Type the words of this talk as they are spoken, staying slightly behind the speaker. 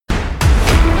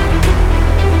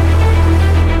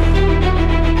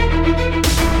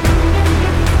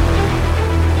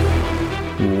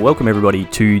Welcome everybody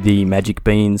to the Magic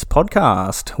Beans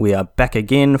podcast. We are back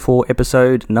again for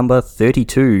episode number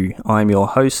 32. I'm your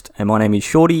host and my name is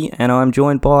Shorty and I'm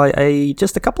joined by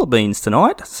just a couple of beans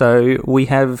tonight. So we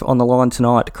have on the line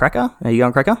tonight Cracker. How you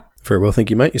going, Cracker? Very well,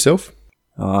 thank you, mate. Yourself?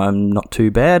 I'm not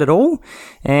too bad at all.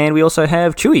 And we also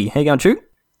have Chewy. How you going, Chew?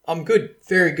 I'm good.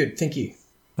 Very good. Thank you.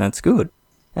 That's good.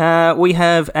 We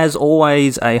have, as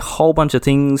always, a whole bunch of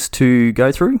things to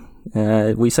go through.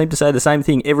 We seem to say the same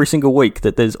thing every single week,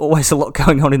 that there's always a lot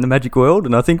going on in the Magic world,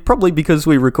 and I think probably because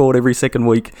we record every second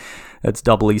week, it's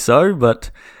doubly so, but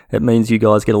it means you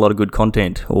guys get a lot of good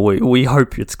content, or we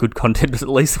hope it's good content, at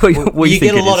least we think you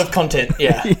get a lot is. of content,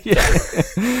 yeah.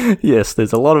 Yes,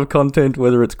 there's a lot of content.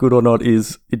 Whether it's good or not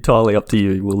is entirely up to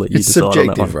you. We'll let you decide on that one.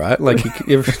 It's subjective, right? Like,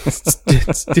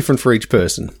 it's different for each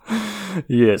person.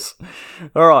 Yes.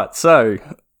 All right, so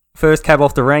first cab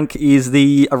off the rank is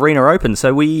the Arena Open.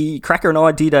 So Cracker and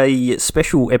I did a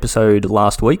special episode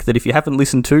last week that if you haven't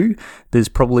listened to, there's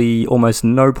probably almost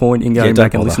no point in going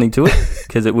back and listening to it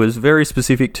because it was very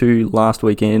specific to last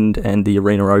weekend and the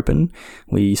Arena Open.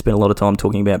 We spent a lot of time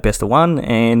talking about best of one,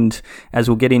 and as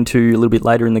we'll get into a little bit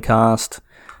later in the cast,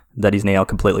 that is now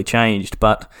completely changed.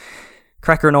 But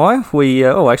Cracker and I,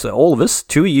 actually all of us,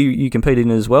 Chewy, you competed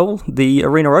in as well, the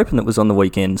Arena Open that was on the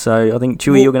weekend. So I think,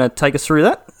 Chewy, you're going to take us through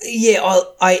that? Yeah,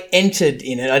 I entered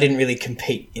in it. I didn't really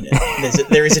compete in it.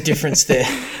 There is a difference there.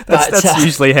 That's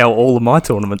usually how all of my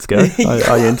tournaments go.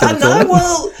 I enter the tournament.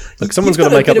 Well, look, someone's got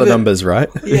to make up the numbers, right?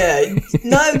 Yeah.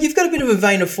 No, you've got a bit of a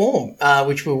vein of form,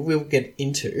 which we'll get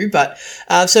into. But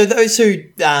so those who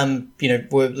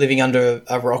were living under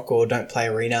a rock or don't play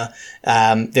Arena,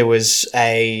 there was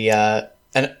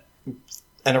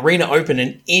an Arena Open,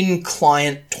 an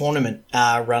in-client tournament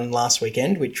run last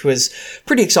weekend, which was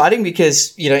pretty exciting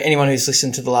because, anyone who's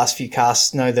listened to the last few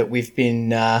casts know that we've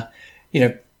been,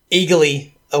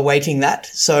 eagerly awaiting that.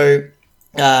 So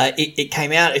it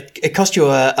came out. It cost you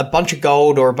a bunch of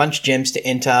gold or a bunch of gems to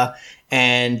enter,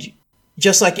 and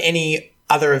just like any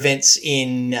other events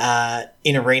in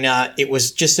Arena, it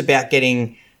was just about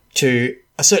getting to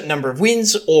a certain number of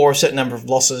wins or a certain number of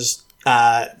losses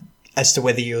as to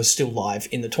whether you're still live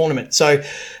in the tournament. So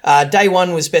day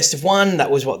one was best of one.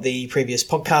 That was what the previous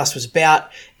podcast was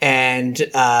about. And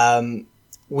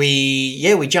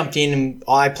we jumped in and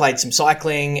I played some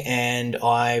cycling and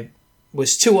I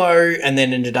was 2-0 and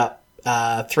then ended up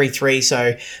 3-3.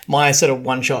 So my sort of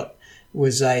one shot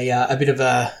was a bit of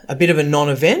a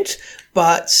non-event.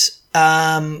 But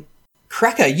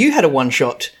Cracker, you had a one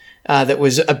shot that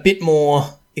was a bit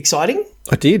more exciting.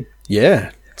 I did,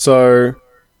 yeah. So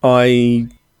I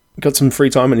got some free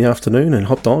time in the afternoon and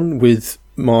hopped on with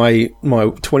my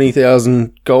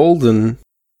 20,000 gold and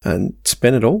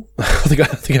spent it all. I think I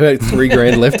had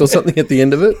 $3,000 left or something at the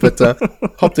end of it, but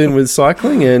hopped in with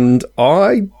cycling and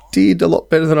I did a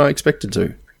lot better than I expected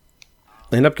to.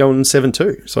 I ended up going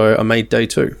 7-2, so I made day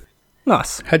two.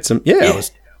 Nice. Had some, I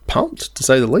was pumped to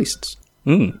say the least.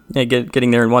 Yeah, getting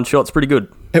there in one shot's pretty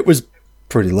good. It was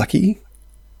pretty lucky.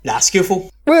 Nah,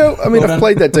 skillful. Well, I mean, I've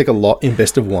played that deck a lot in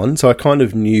Best of One, so I kind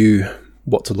of knew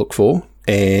what to look for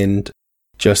and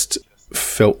just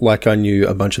felt like I knew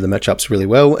a bunch of the matchups really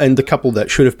well. And the couple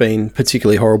that should have been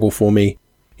particularly horrible for me,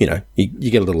 you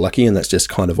get a little lucky, and that's just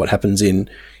kind of what happens in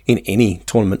any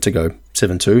tournament to go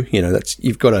 7-2.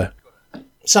 You've got to.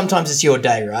 Sometimes it's your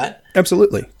day, right?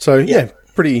 Absolutely. So yeah,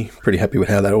 pretty happy with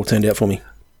how that all turned out for me.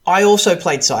 I also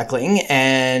played cycling,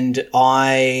 and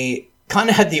I kind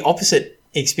of had the opposite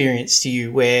experience to you,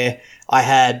 where I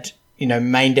had,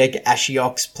 main deck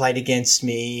Ashiox played against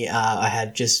me. I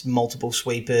had just multiple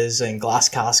sweepers and glass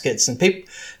caskets, and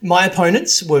my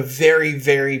opponents were very,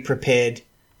 very prepared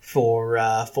for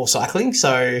cycling.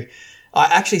 So I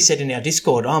actually said in our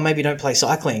Discord, maybe don't play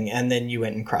cycling, and then you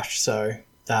went and crushed. So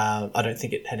I don't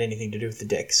think it had anything to do with the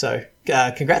deck. So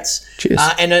congrats. Cheers.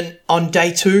 And then on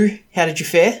day two, how did you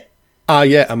fare?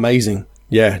 Yeah, amazing.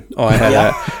 Yeah, I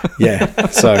had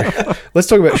So let's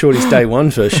talk about Shorty's day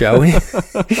one first, shall we?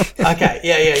 Okay,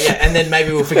 yeah. And then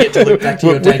maybe we'll forget to look back to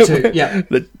your day two. Yeah.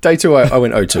 Day two, I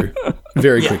went 0-2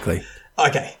 very quickly.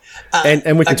 Okay.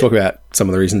 And we can talk about some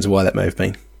of the reasons why that may have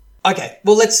been. Okay.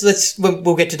 Well,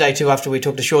 we'll get to day two after we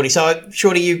talk to Shorty. So,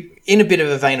 Shorty, you in a bit of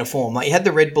a vein of form. Like, you had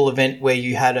the Red Bull event where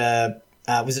you had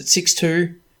was it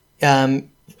 6-2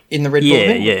 in the Red Bull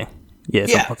event? Yeah.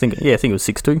 I think it was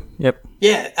 6-2. Yep.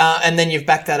 Yeah, and then you've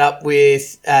backed that up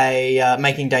with a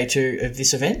making day two of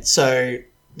this event. So,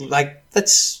 like,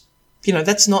 let's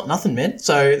that's not nothing, man.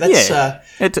 So that's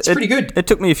it's pretty good. It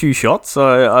took me a few shots.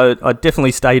 I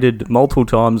definitely stated multiple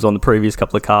times on the previous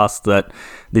couple of casts that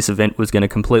this event was going to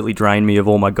completely drain me of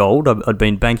all my gold. I'd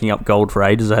been banking up gold for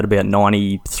ages. I had about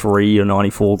 93 or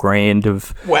 94 grand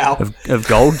of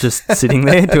gold just sitting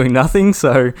there doing nothing.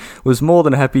 So was more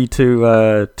than happy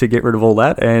to get rid of all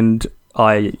that, and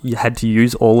I had to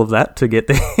use all of that to get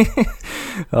there.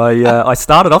 I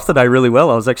started off the day really well.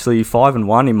 I was actually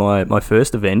 5-1 in my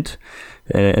first event,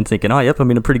 and thinking,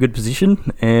 I'm in a pretty good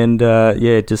position. And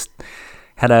just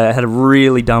had a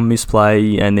really dumb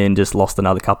misplay, and then just lost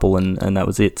another couple, and that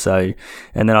was it. So,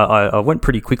 and then I went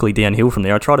pretty quickly downhill from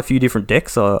there. I tried a few different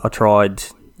decks. I tried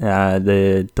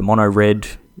the mono red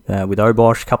with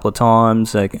Obosh a couple of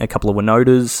times, a couple of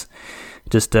Winotas.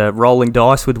 Just rolling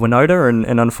dice with Winota,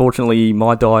 and unfortunately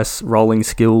my dice rolling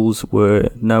skills were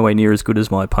nowhere near as good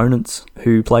as my opponents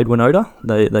who played Winota.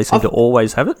 They seem to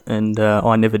always have it, and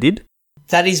I never did.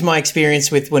 That is my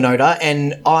experience with Winota,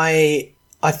 and I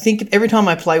think every time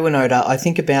I play Winota, I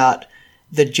think about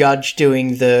the judge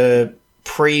doing the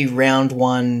pre-round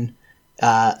one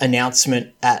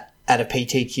announcement at a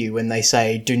PTQ when they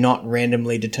say, do not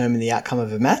randomly determine the outcome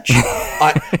of a match.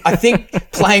 I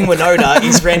think playing Winota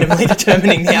is randomly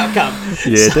determining the outcome.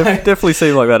 Yeah, definitely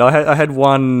seemed like that. I had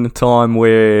one time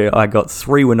where I got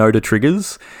 3 Winota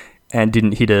triggers and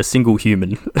didn't hit a single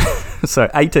human. So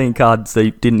 18 cards,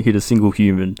 they didn't hit a single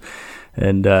human.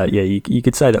 And you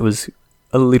could say that was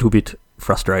a little bit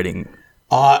frustrating.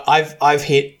 I've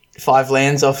hit 5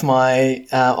 lands off my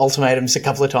ultimatums a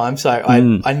couple of times, so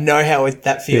I know how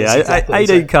that feels. Yeah, exactly.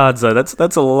 18 cards though,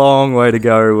 that's a long way to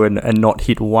go and not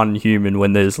hit one human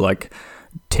when there's like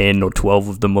 10 or 12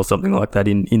 of them or something like that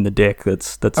in the deck.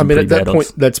 That's at that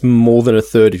point, that's more than a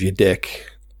third of your deck.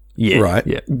 Yeah. Right?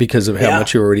 Yeah. Because of how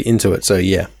much you're already into it. So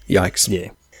yeah, yikes.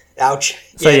 Yeah. Ouch.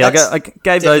 So I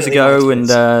gave those a go,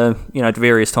 and at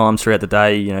various times throughout the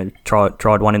day,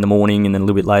 tried one in the morning and then a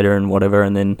little bit later and whatever,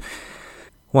 and then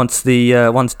once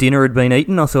dinner had been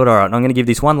eaten, I thought, all right, I'm going to give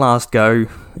this one last go,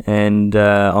 and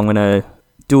I'm going to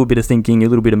do a bit of thinking, a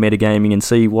little bit of metagaming, and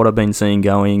see what I've been seeing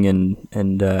going,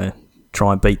 and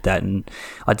try and beat that. And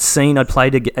I'd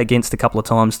played against a couple of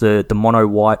times the mono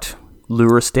white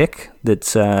Lurus deck.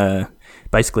 That's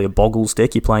basically a Boggles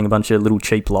deck. You're playing a bunch of little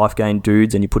cheap life gain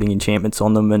dudes, and you're putting enchantments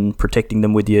on them and protecting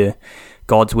them with your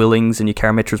God's Willings and your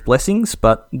Karametra's Blessings.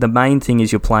 But the main thing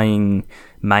is you're playing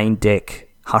main deck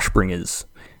Hushbringers.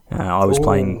 I was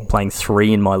playing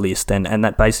 3 in my list, and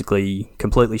that basically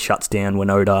completely shuts down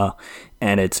Winota,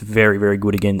 and it's very, very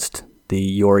good against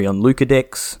the Yorion Luca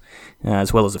decks,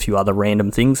 as well as a few other random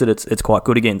things that it's quite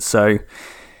good against. So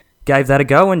gave that a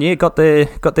go, and got there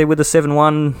with a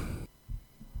 7-1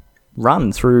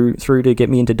 run through to get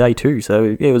me into day 2.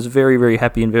 So I was very, very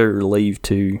happy and very relieved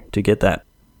to get that.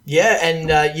 Yeah,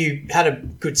 and you had a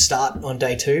good start on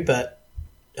day 2, but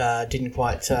didn't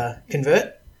quite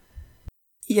convert.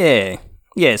 Yeah.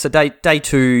 So day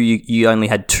 2, you only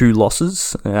had 2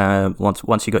 losses.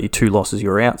 Once you got your 2 losses, you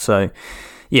were out. So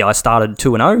I started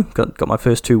 2-0, got my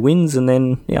first 2 wins, and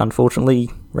then unfortunately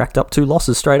racked up 2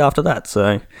 losses straight after that.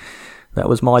 So that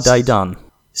was my day done.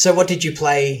 So what did you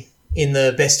play in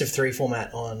the best of 3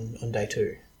 format on day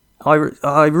 2?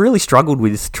 I really struggled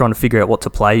with trying to figure out what to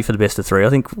play for the best of 3. I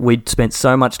think we'd spent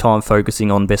so much time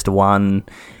focusing on best of 1,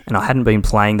 and I hadn't been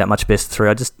playing that much best of 3.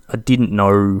 I didn't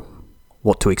know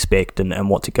what to expect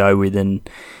and what to go with, and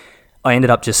I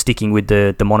ended up just sticking with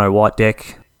the mono white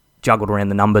deck, juggled around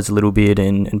the numbers a little bit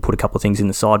and put a couple of things in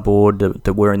the sideboard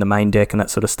that were in the main deck and that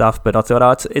sort of stuff. But I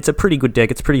thought, it's a pretty good deck,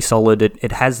 it's pretty solid,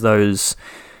 it has those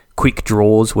quick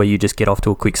draws where you just get off to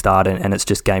a quick start and it's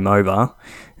just game over.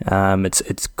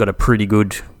 It's got a pretty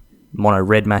good mono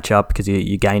red matchup because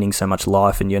you're gaining so much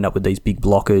life and you end up with these big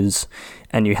blockers,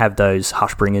 and you have those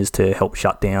Hushbringers to help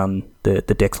shut down the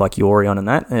decks like Yorion and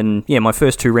that. And my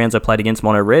first 2 rounds I played against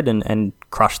mono red and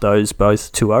crushed those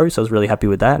both 2-0, so I was really happy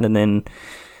with that. And then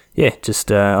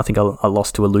I think I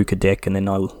lost to a Luca deck, and then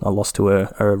I lost to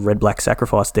a red black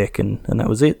sacrifice deck, and that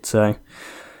was it. So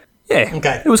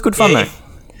it was good fun though.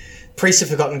 Priest of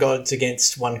Forgotten Gods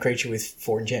against 1 creature with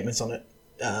 4 enchantments on it.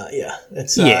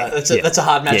 That's a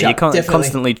hard matchup. You're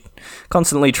definitely.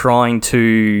 constantly trying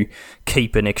to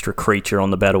keep an extra creature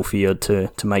on the battlefield to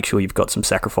make sure you've got some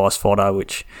sacrifice fodder,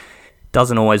 which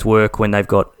doesn't always work when they've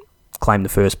got Claim the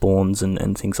Firstborns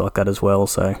and things like that as well.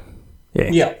 So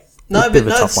yeah,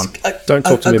 tough one. Don't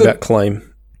talk to me about Claim.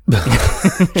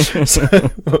 So,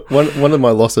 one of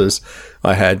my losses,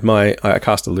 I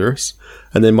cast a Lurus,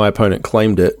 and then my opponent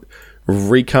claimed it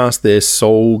recast their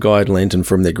Soul Guide Lantern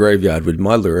from their graveyard with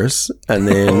my Lurrus, and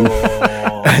then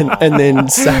and then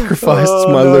sacrificed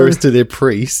my Lurrus to their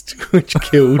priest, which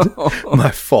killed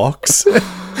my fox.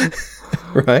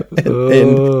 Right,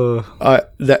 and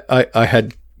I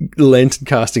had lantern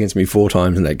cast against me 4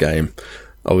 times in that game.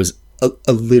 I was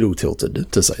a little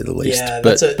tilted, to say the least. Yeah,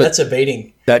 but that's a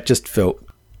beating. That just felt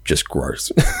just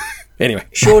gross. Anyway.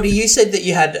 Shorty, you said that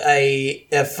you had a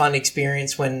fun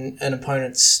experience when an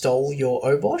opponent stole your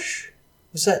Obosh.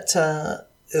 Was that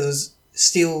it was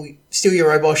steal your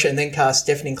Obosh and then cast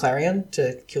Deafening Clarion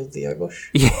to kill the Obosh?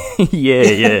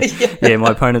 Yeah.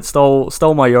 My opponent stole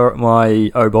my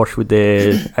Obosh with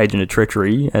their Agent of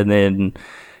Treachery, and then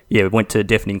went to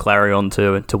Deafening Clarion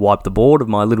to wipe the board of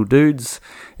my little dudes,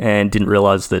 and didn't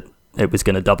realise that it was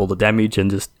going to double the damage and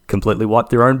just completely wipe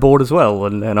their own board as well.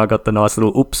 And I got the nice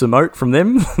little oops emote from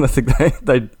them. I think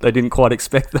they didn't quite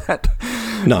expect that.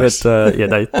 Nice. But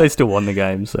they still won the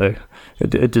game, so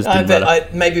it just didn't matter.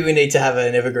 Maybe we need to have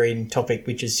an evergreen topic,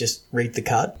 which is just read the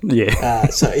card. Yeah.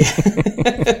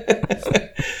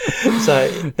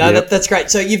 That's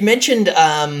great. So you've mentioned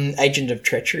Agent of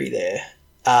Treachery there.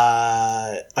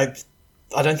 I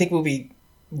don't think we'll be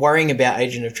worrying about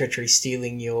Agent of Treachery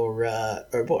stealing your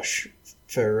Obosh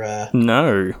for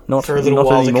not for a little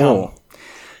while anymore. To come.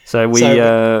 So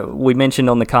we mentioned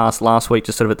on the cast last week,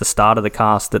 just sort of at the start of the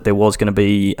cast, that there was going to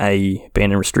be a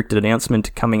banned and restricted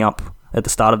announcement coming up at the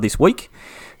start of this week,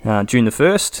 June the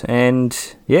 1st,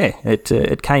 and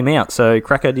it came out. So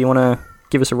Cracker, do you want to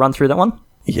give us a run through that one?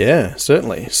 Yeah,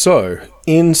 certainly. So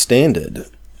in Standard,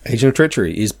 Agent of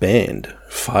Treachery is banned.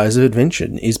 Fires of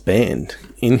Invention is banned.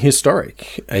 In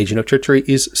Historic, Agent of Treachery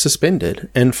is suspended,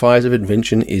 and Fires of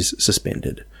Invention is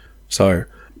suspended. So,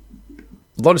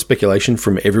 a lot of speculation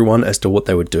from everyone as to what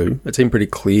they would do. It seemed pretty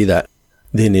clear that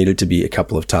there needed to be a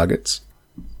couple of targets.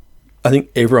 I think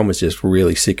everyone was just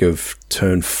really sick of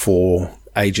turn 4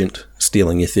 Agent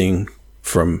stealing your thing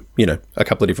from, a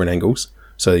couple of different angles.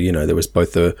 So, there was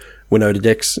both the Winota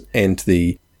decks and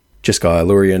the Jeskai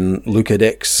Allurian Luca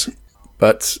decks.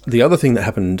 But the other thing that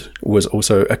happened was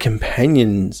also a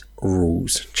Companions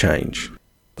rules change.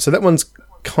 So that one's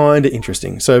kind of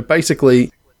interesting. So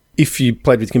basically, if you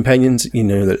played with Companions, you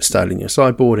know that it started in your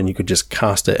sideboard and you could just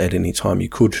cast it at any time you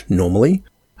could normally.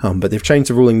 But they've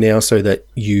changed the ruling now so that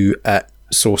you, at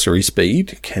sorcery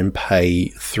speed, can pay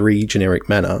 3 generic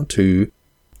mana to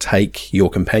take your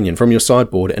Companion from your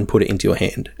sideboard and put it into your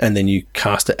hand. And then you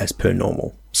cast it as per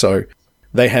normal. So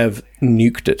they have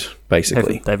nuked it,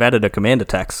 basically. They've added a commander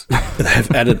tax.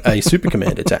 They've added a super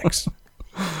commander tax.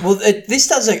 Well, this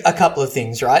does a couple of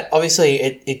things, right? Obviously,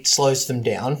 it slows them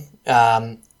down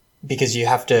because you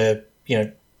have to,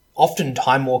 often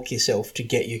time walk yourself to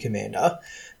get your commander.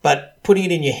 But putting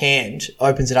it in your hand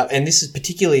opens it up. And this is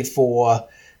particularly for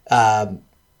the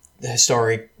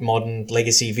Historic, Modern,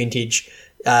 Legacy, Vintage.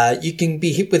 You can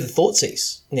be hit with a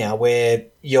Thoughtseize now, where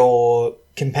your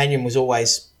Companion was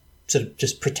always sort of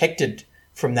just protected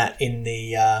from that in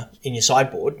your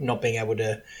sideboard, not being able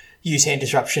to use hand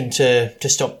disruption to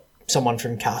stop someone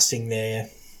from casting their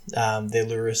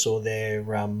Lurrus or their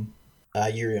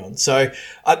Urion. So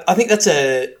I think that's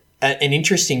an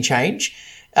interesting change.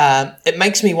 It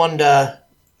makes me wonder,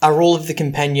 are all of the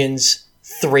Companions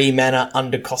 3 mana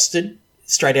undercosted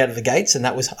straight out of the gates? And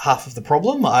that was half of the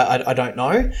problem. I don't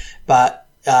know, but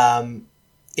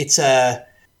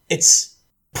it's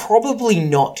probably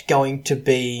not going to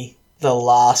be the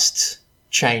last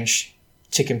change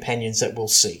to Companions that we'll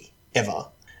see ever.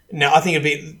 Now, I think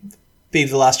it'll be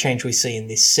the last change we see in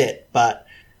this set, but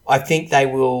I think they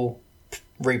will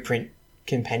reprint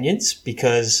Companions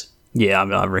because... Yeah,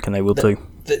 I reckon they will too.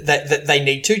 They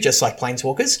need to, just like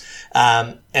Planeswalkers.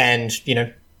 And,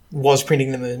 was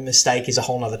printing them a mistake is a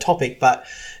whole other topic, but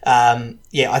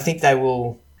I think they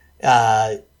will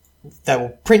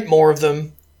print more of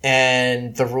them,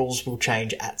 and the rules will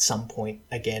change at some point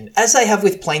again, as they have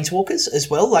with Planeswalkers as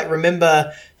well. Like,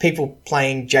 remember people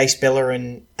playing Jace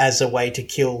Beleren as a way to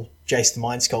kill Jace the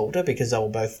Mindsculptor because they were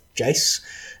both Jace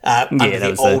under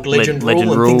the old legend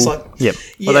rule and things like... Yep.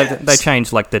 Well, they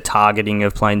changed like the targeting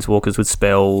of Planeswalkers with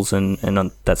spells and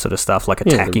that sort of stuff, like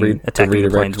attacking the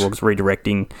Planeswalkers,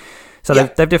 redirecting. So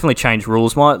they've definitely changed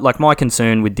rules. My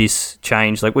concern with this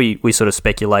change, like we sort of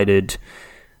speculated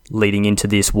leading into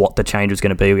this what the change was going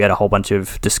to be. We had a whole bunch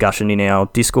of discussion in our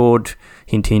Discord.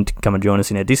 Hint, hint, come and join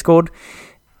us in our Discord.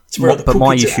 But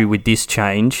my issue with this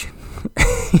change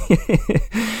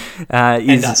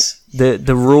is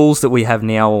the rules that we have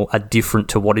now are different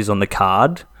to what is on the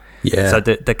card. Yeah. So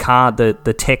the card,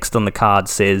 the text on the card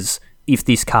says, if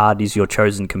this card is your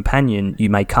chosen companion, you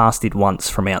may cast it once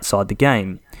from outside the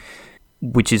game.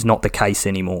 which is not the case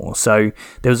anymore. So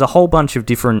there was a whole bunch of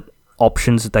different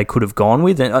options that they could have gone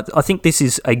with, and I think this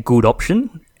is a good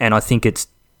option, and I think it's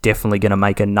definitely going to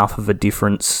make enough of a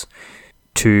difference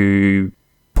to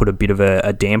put a bit of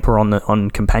a damper on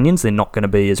companions. They're not going to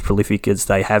be as prolific as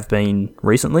they have been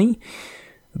recently,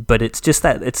 but it's just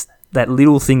that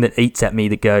little thing that eats at me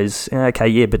that goes, okay,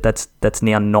 yeah, but that's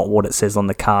now not what it says on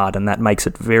the card, and that makes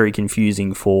it very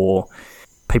confusing for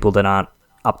people that aren't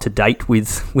up to date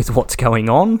with what's going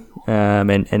on,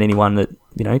 and anyone that,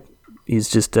 you know, is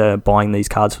just buying these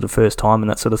cards for the first time and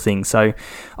that sort of thing. So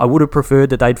I would have preferred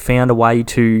that they'd found a way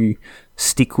to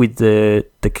stick with the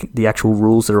actual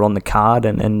rules that are on the card,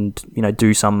 and you know,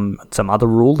 do some other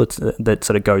rule that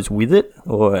sort of goes with it,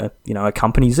 or, you know,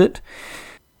 accompanies it.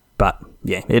 But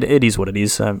yeah, it is what it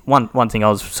is. One thing I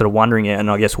was sort of wondering,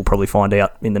 and I guess we'll probably find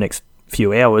out in the next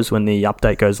few hours when the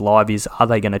update goes live, is are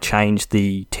they going to change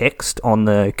the text on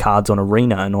the cards on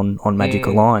Arena and on Magic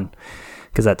Align?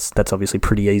 Because that's obviously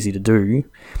pretty easy to do.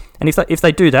 And if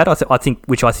they do that, I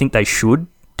think they should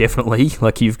definitely.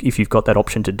 Like, if you've got that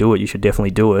option to do it, you should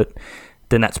definitely do it.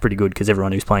 Then that's pretty good, because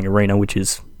everyone who's playing Arena, which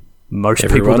is most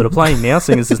people that are playing now,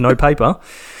 seeing as there's no paper,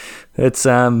 it's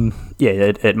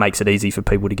it makes it easy for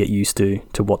people to get used to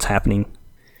what's happening.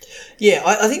 Yeah,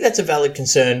 I think that's a valid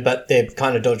concern, but they've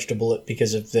kind of dodged a bullet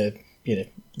because of the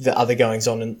other goings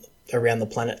on around the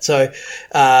planet. So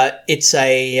it's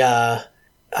a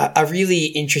really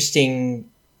interesting,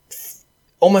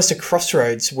 almost a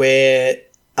crossroads, where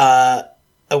a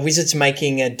Wizard's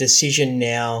making a decision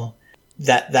now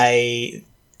that they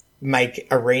make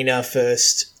Arena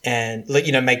first, and,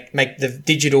 you know, make the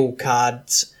digital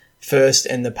cards first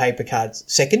and the paper cards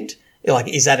second. Like,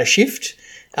 is that a shift?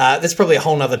 That's probably a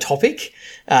whole nother topic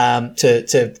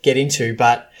to get into,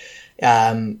 but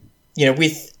you know,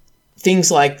 with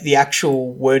things like the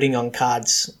actual wording on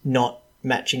cards not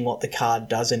matching what the card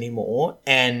does anymore,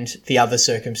 and the other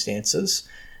circumstances,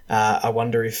 I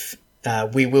wonder if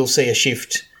we will see a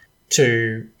shift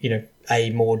to, you know, a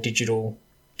more digital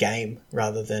game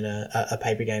rather than a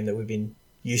paper game that we've been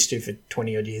used to for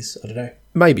 20 odd years. I don't know.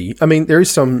 Maybe. I mean, there is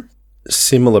some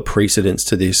similar precedents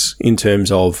to this in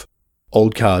terms of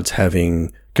old cards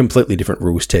having completely different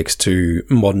rules text to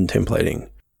modern templating.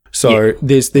 So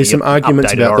there's some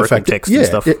arguments about the fact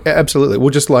that, absolutely. Well,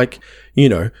 just like, you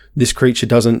know, this creature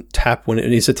doesn't tap when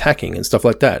it is attacking and stuff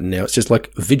like that. And now it's just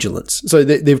like vigilance. So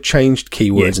they've changed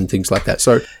keywords and things like that.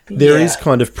 So there is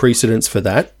kind of precedence for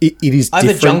that. It is I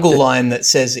have a jungle line that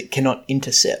says it cannot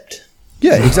intercept.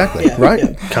 Yeah, exactly. Right.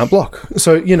 Yeah. Can't block.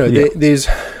 So, you know, there's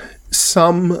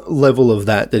some level of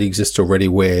that exists already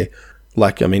where,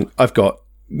 like, I mean, I've got,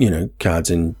 you know, cards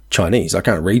in Chinese. I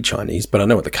can't read Chinese, but I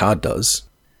know what the card does.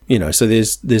 You know, so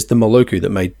there's the Moloku that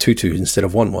made 2/2s instead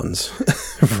of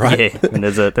 1/1s, right? Yeah, and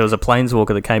there was a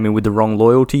Planeswalker that came in with the wrong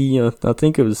loyalty. I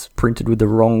think it was printed with the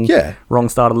wrong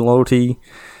start of the loyalty.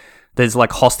 There's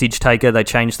like Hostage Taker. They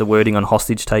changed the wording on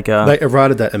Hostage Taker. They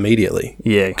errated that immediately.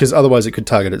 Yeah, because otherwise it could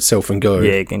target itself and go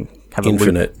and have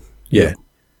infinite. Yeah.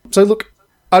 So look,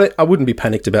 I wouldn't be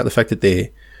panicked about the fact that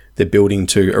they're building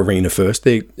to Arena first.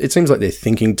 It seems like they're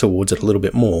thinking towards it a little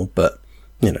bit more, but.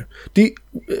 You know,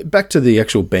 back to the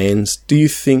actual bans, do you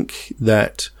think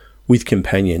that with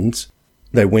companions,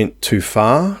 they went too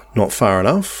far, not far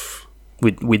enough?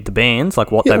 With the bans,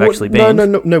 like what they've actually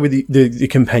banned? No, with the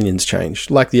companions change,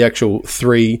 like the actual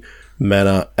 3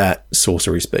 mana at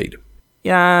sorcery speed.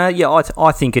 Yeah,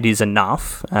 I think it is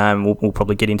enough. We'll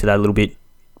probably get into that a little bit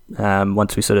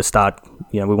once we sort of start.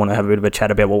 You know, we want to have a bit of a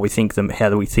chat about how we think the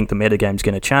metagame's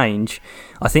going to change.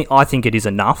 I think it is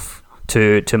enough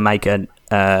to make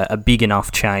a big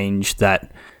enough change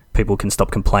that people can stop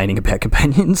complaining about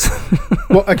companions.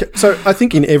 Well, okay, so I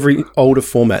think in every older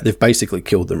format, they've basically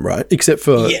killed them, right? Except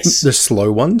for the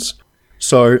slow ones.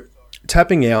 So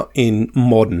tapping out in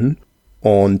Modern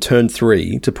on turn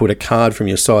 3 to put a card from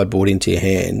your sideboard into your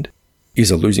hand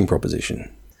is a losing proposition.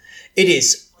 It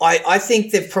is. I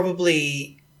think they've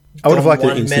probably I would have liked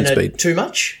it instant speed. Too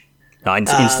much. No,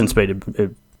 instant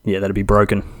speed... Yeah, that'd be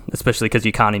broken, especially because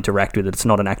you can't interact with it. It's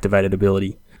not an activated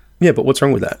ability. Yeah, but what's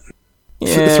wrong with that?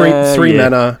 Three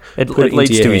mana. It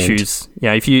leads to issues.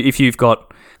 Yeah, if you've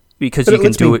got because but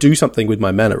you can do something with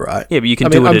my mana, right? Yeah, but you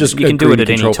can do it at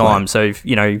any time. So if,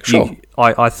 you know,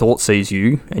 I thought sees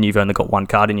you, and you've only got one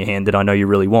card in your hand that I know you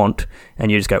really want, and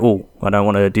you just go, oh, I don't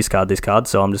want to discard this card,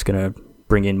 so I'm just going to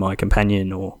bring in my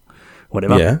companion or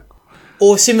whatever. Yeah.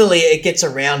 Or similarly, it gets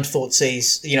around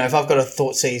Thoughtseize. You know, if I've got a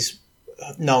Thoughtseize.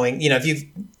 Knowing, you know, if you've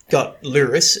got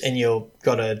Lurrus and you've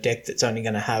got a deck that's only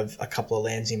going to have a couple of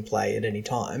lands in play at any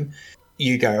time,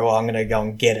 you go, I'm going to go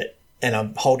and get it and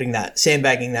I'm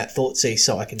sandbagging that Thoughtseize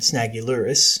so I can snag your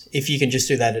Lurrus, if you can just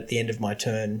do that at the end of my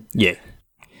turn. Yeah.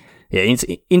 Yeah,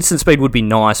 instant speed would be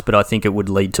nice, but I think it would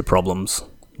lead to problems.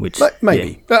 Which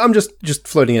maybe. Yeah. I'm just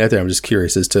floating it out there. I'm just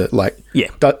curious as to, like,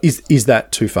 is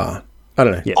that too far? I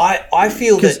don't know. Yeah. I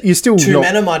feel that you're still 2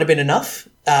 mana might have been enough,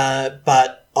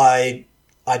 but I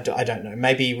don't know.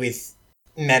 Maybe with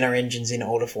mana engines in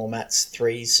older formats,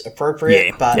 3's appropriate.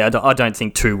 Yeah, but I don't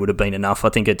think 2 would have been enough. I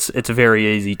think it's very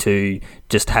easy to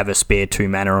just have a spare 2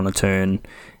 mana on a turn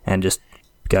and just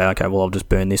go, okay, well, I'll just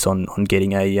burn this on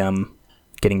getting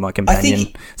getting my companion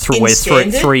through, where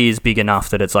 3 is big enough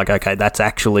that it's like, okay, that's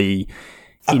actually,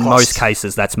 in most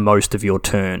cases, that's most of your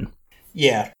turn.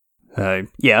 Yeah.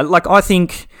 Like, I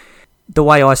think the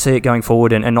way I see it going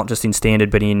forward, and not just in Standard,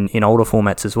 but in older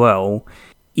formats as well,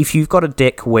 if you've got a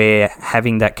deck where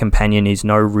having that companion is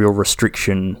no real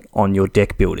restriction on your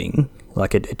deck building,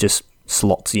 like it just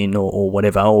slots in or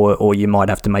whatever, or you might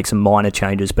have to make some minor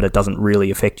changes, but it doesn't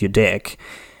really affect your deck,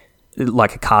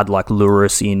 like a card like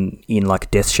Lurrus in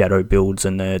like Death Shadow builds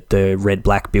and the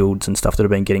red-black builds and stuff that have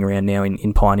been getting around now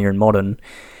in Pioneer and Modern,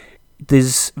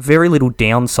 there's very little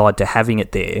downside to having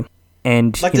it there.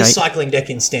 And like the cycling deck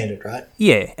in Standard, right?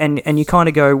 Yeah, and you kind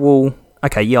of go, well,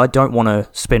 okay, yeah, I don't want to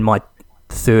spend my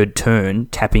third turn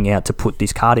tapping out to put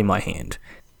this card in my hand.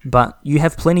 But you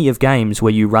have plenty of games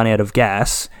where you run out of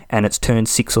gas and it's turn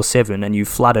 6 or 7 and you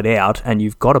flood it out and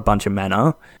you've got a bunch of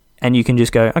mana and you can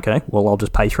just go, okay, well, I'll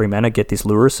just pay 3 mana, get this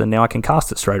Lurrus, and now I can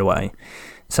cast it straight away.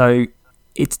 So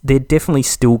they're definitely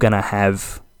still going to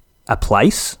have a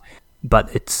place,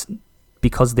 but it's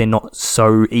because they're not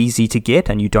so easy to get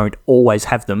and you don't always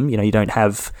have them. You don't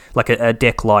have like a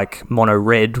deck like Mono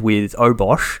Red with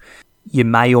Obosh. You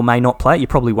may or may not play it. You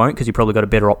probably won't because you probably got a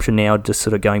better option now, just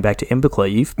sort of going back to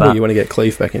Embercleave. But you want to get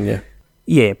Cleave back in, yeah.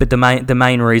 Yeah, but the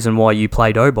main reason why you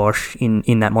played Obosh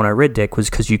in that Mono Red deck was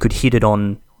because you could hit it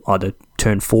on either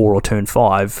turn 4 or turn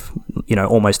 5,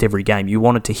 almost every game. You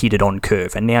wanted to hit it on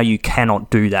curve, and now you cannot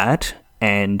do that,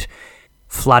 and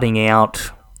flooding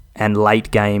out and late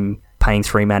game paying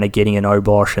 3 mana, getting an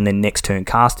Obosh, and then next turn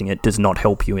casting it does not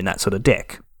help you in that sort of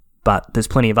deck. But there's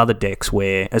plenty of other decks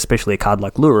where, especially a card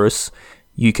like Lurrus,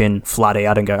 you can flood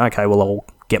out and go, okay, well, I'll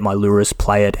get my Lurrus,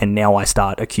 play it, and now I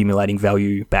start accumulating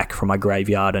value back from my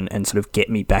graveyard and sort of get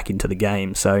me back into the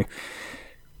game. So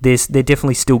they're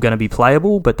definitely still going to be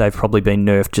playable, but they've probably been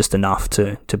nerfed just enough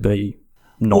to be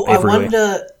not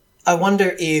everywhere. I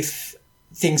wonder if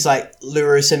things like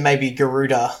Lurrus and maybe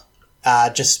Garuda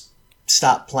just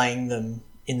start playing them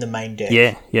in the main deck.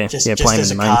 Just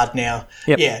as a card now.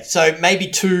 Yep. Yeah, so maybe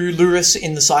 2 Lurrus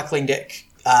in the cycling deck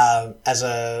as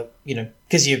a,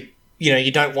 because you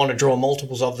don't want to draw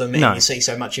multiples of them and you see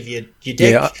so much of your deck.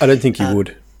 Yeah, I don't think you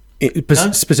would.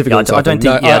 Specifically, I don't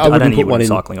think I wouldn't put one in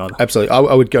cycling either. Absolutely,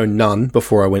 I would go none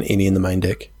before I went any in the main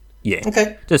deck. Yeah,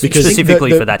 okay. Just because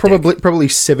specifically for that probably deck. Probably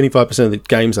 75% of the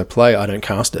games I play, I don't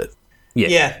cast it.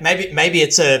 Yeah, maybe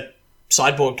it's a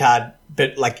sideboard card,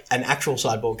 but like an actual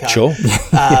sideboard card. Sure.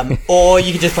 Or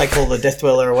you could just play Call the Death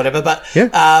Dweller or whatever. But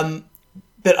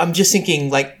but I'm just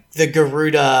thinking like the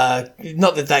Garuda.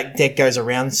 Not that deck goes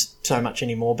around so much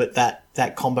anymore, but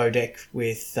that combo deck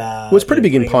with. Well, it's pretty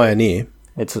big in Pioneer.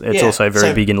 It's also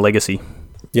very big in Legacy.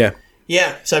 Yeah.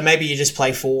 Yeah. So maybe you just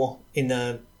play 4 in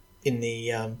the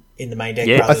main deck.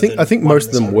 Yeah, I think most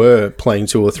of them were playing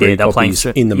 2 or 3 copies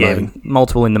in the main.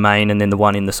 Multiple in the main, and then the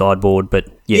one in the sideboard. But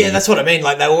yeah, that's what I mean.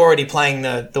 Like they were already playing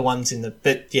the ones in the.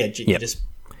 But yeah, you just.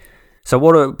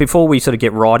 So before we sort of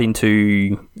get right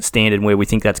into Standard and where we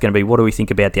think that's going to be, what do we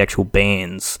think about the actual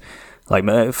bans?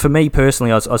 Like for me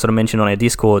personally, I sort of mentioned on our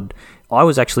Discord, I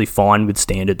was actually fine with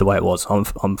Standard the way it was.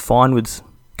 I'm fine with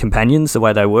Companions the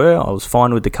way they were. I was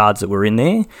fine with the cards that were in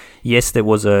there. Yes, there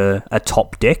was a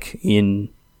top deck in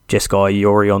Jeskai,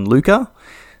 Yorion, Luca,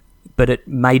 but it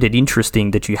made it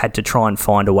interesting that you had to try and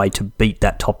find a way to beat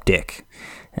that top deck.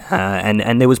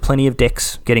 And there was plenty of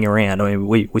decks getting around. I mean,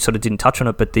 we sort of didn't touch on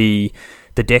it, but the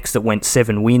decks that went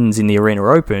 7 wins in the Arena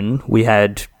Open, we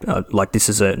had this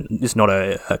is not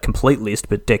a complete list,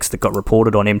 but decks that got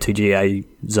reported on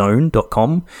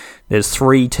mtgazone.com. There's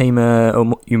 3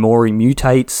 Teema Umori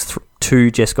Mutates, 2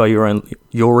 Jeskai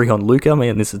Yorion Luca.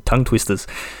 Man, this is tongue twisters.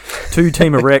 2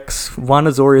 Teema Rex, 1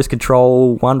 Azorius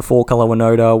Control, 1 4-color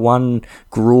Winota, 1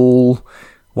 Gruul,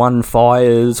 1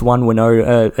 Fires, 1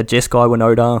 Winota, a Jeskai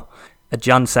Winota, a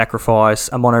Jund Sacrifice,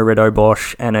 a Mono Red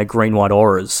Obosh, and a Green White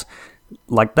Auras.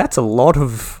 Like, that's a lot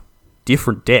of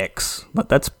different decks. Like,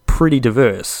 that's pretty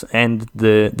diverse. And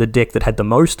the deck that had the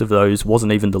most of those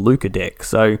wasn't even the Luca deck.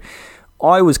 So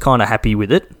I was kind of happy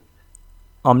with it.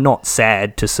 I'm not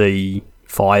sad to see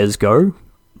Fires go,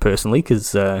 personally,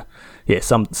 because yeah,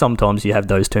 sometimes you have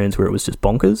those turns where it was just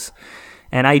bonkers.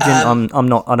 And Agent,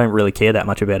 I don't really care that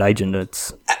much about Agent.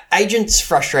 It's Agent's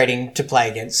frustrating to play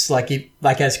against. Like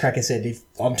as Cracker said, if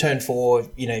on turn 4,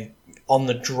 on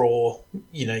the draw,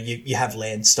 you have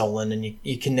land stolen and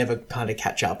you can never kind of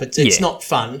catch up. It's not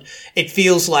fun. It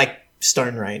feels like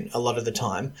Stone Rain a lot of the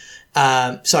time.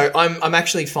 So I'm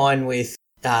actually fine with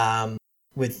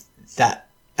that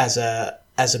as a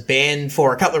ban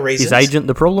for a couple of reasons. Is Agent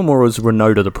the problem, or is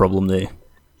Renota the problem there?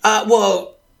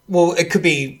 Well, it could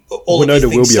be all Renota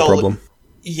of these things. will be a problem.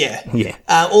 Yeah.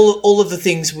 All of the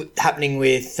things happening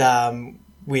with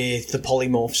the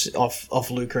polymorphs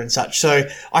of Luca and such. So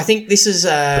I think this is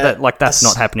that's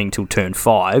not happening till turn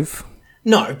 5.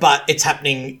 No, but it's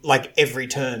happening like every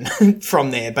turn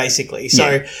from there, basically.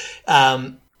 So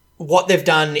what they've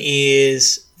done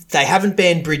is they haven't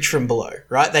banned Bridge from Below,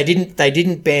 right? They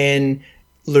didn't ban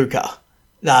Luca.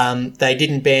 They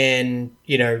didn't ban,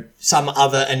 some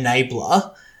other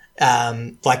enabler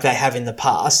like they have in the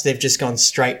past. They've just gone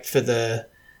straight for the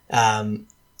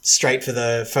Hogak.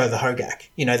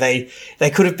 They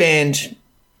could have banned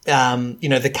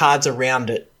the cards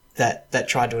around it that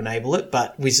tried to enable it,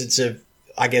 but Wizards are,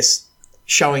 I guess,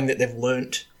 showing that they've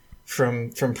learnt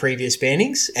from previous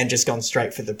bannings and just gone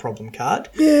straight for the problem card.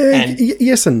 Yeah,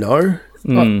 yes and no.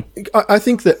 I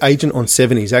think that Agent on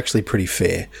 7 is actually pretty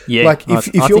fair. Yeah, like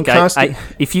if you're casting,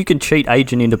 if you can cheat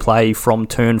Agent into play from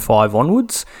turn 5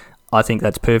 onwards, I think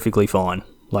that's perfectly fine.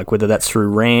 Like whether that's through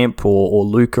Ramp or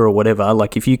Luca or whatever.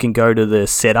 Like if you can go to the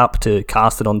setup to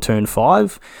cast it on turn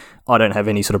 5, I don't have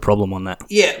any sort of problem on that.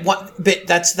 Yeah, but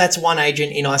that's one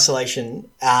Agent in isolation,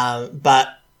 but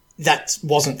that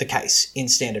wasn't the case in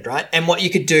Standard, right? And what you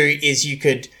could do is you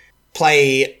could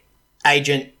play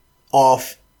Agent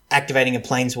off activating a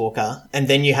Planeswalker, and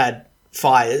then you had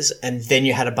Fires, and then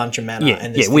you had a bunch of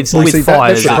mana. With Fires,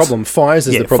 that's the problem. Fires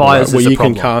is the problem, Fires right?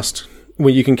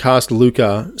 Where you can cast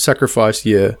Luca, sacrifice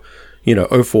your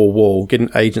 0-4 wall, get an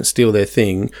Agent, steal their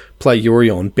thing, play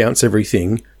Yorion, bounce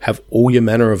everything, have all your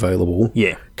mana available,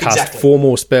 cast 4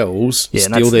 more spells,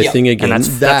 steal their thing again. And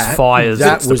that's Fires.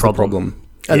 That was the problem.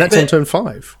 And that's on turn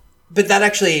 5. But that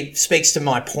actually speaks to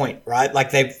my point, right?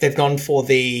 Like they've gone for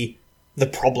the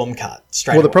problem card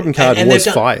straight away. The problem card was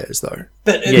Fires, though.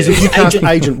 But if you cast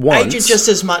Agent once... Agent just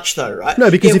as much, though, right?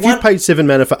 No, because if you paid 7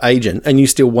 mana for Agent and you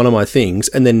steal one of my things,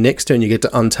 and then next turn you get to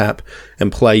untap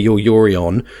and play your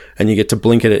Yorion, and you get to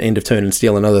blink it at end of turn and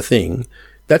steal another thing,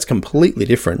 that's completely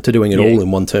different to doing it all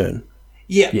in one turn.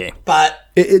 Yeah. But...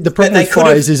 the problem with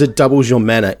Fires is it doubles your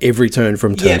mana every turn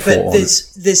from turn 4 on.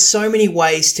 There's so many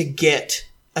ways to get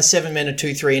a 7 mana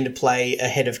 2/3 into play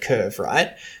ahead of curve,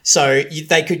 right? So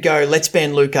they could go, let's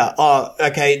ban Luca. Oh,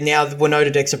 okay, now the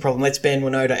Winota deck's a problem. Let's ban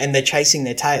Winota, and they're chasing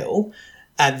their tail.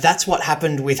 That's what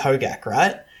happened with Hogak,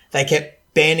 right? They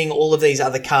kept banning all of these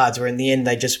other cards, where in the end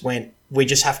they just went, we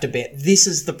just have to ban. This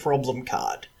is the problem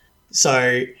card.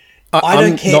 So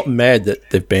I'm not mad that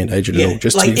they've banned Agent at all.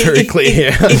 Just to be very clear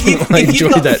here, if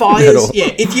you've got Fires,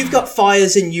 if you've got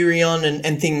Fires and Yorion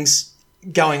and things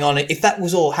going on, if that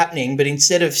was all happening, but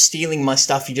instead of stealing my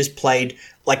stuff, you just played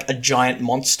like a giant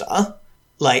monster,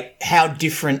 like how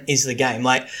different is the game?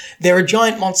 Like there are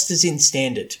giant monsters in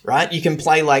Standard, right? You can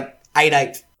play like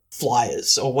 8/8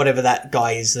 flyers or whatever that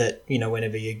guy is that,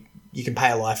 whenever you can pay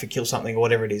a life or kill something or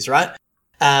whatever it is, right?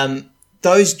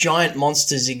 Those giant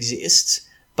monsters exist,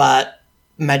 but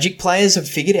Magic players have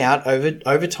figured out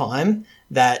over time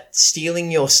that stealing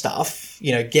your stuff,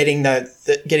 getting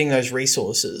those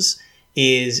resources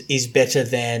is better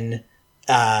than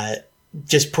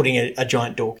just putting a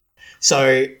giant dork.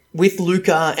 So with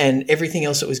Luca and everything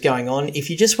else that was going on, if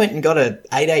you just went and got a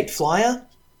 8/8 flyer,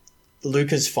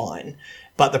 Luca's fine.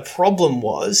 But the problem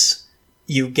was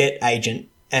you get Agent,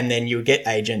 and then you would get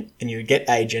Agent, and you would get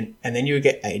Agent, and then you would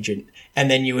get Agent,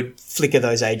 and then you would flicker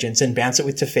those agents and bounce it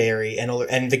with Teferi,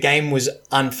 and the game was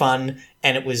unfun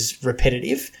and it was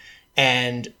repetitive,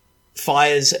 and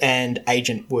Fires and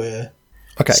Agent were...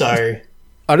 Okay. So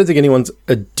I don't think anyone's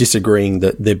disagreeing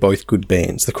that they're both good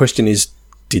bands. The question is,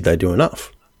 did they do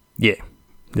enough? Yeah,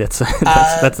 that's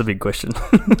the big question.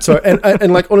 So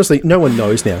and like honestly, no one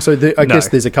knows now. So I guess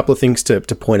there's a couple of things to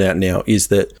point out now. Is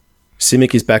that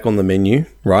Simic is back on the menu,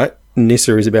 right?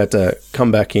 Nissa is about to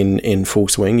come back in full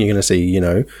swing. You're going to see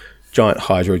giant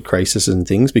Hydroid Krasis and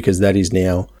things, because that is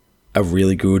now a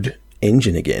really good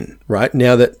engine again, right?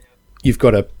 Now that you've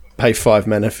got to pay 5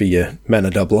 mana for your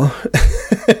mana doubler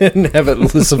and have it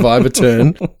survive a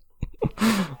turn.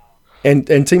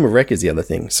 And Team of Wreck is the other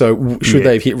thing. So should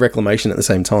they have hit Reclamation at the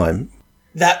same time?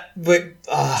 That would,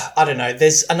 I don't know.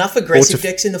 There's enough aggressive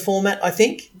decks in the format, I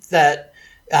think, that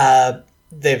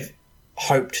they've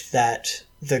hoped that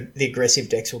the aggressive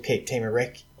decks will keep Temur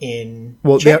Rek in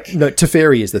Well, check. no,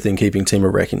 Teferi is the thing keeping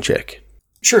Temur Rek in check.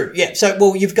 True, yeah. So,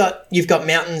 well, you've got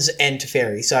Mountains and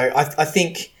Teferi. So I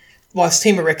think whilst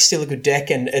Temur Rek's still a good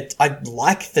deck, and I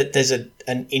like that there's an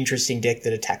interesting deck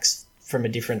that attacks from a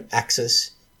different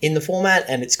axis in the format,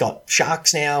 and it's got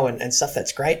sharks now and stuff.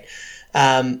 That's great.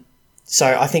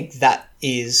 So I think that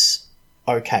is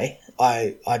okay.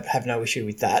 I have no issue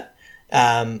with that.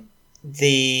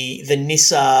 The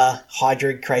Nissa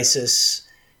Hydroid Krasis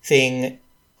thing,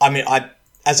 I mean,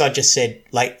 as I just said,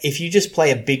 like, if you just play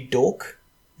a big dork,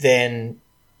 then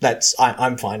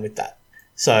I'm fine with that.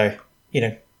 So,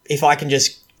 if I can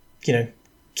just,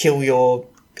 kill your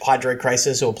Hydroid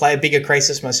Krasis or play a bigger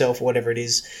Krasis myself or whatever it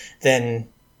is, then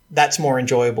that's more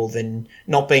enjoyable than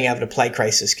not being able to play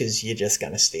Krasis because you're just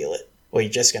going to steal it, or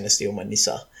you're just going to steal my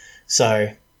Nissa. So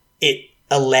it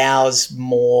allows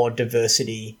more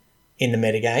diversity in the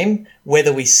metagame,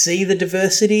 whether we see the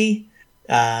diversity,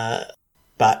 but,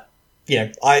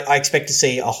 I expect to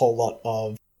see a whole lot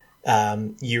of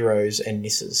Euros and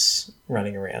Nissas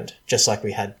running around, just like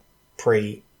we had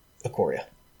pre-Ikoria.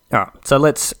 All right, so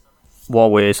while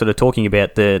we're sort of talking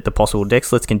about the possible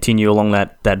decks, let's continue along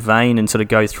that vein and sort of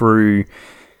go through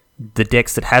the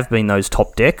decks that have been those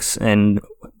top decks and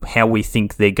how we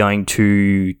think they're going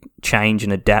to change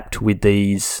and adapt with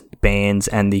these bans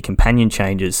and the companion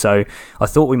changes. So I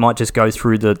thought we might just go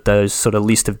through those sort of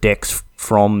list of decks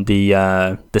from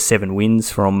the 7 wins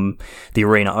from the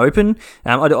Arena Open.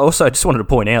 I also just wanted to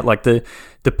point out, like, the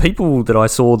people that I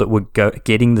saw that were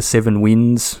getting the 7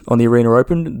 wins on the Arena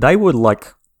Open, they were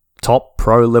like top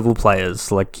pro level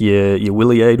players, like your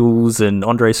Willie Adels and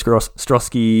Andre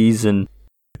Stroskis and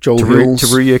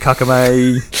Teruya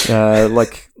Kakame,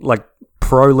 like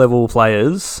pro level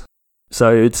players.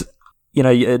 So it's,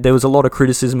 there was a lot of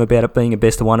criticism about it being a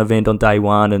best of 1 event on day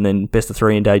 1 and then best of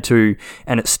 3 in day 2,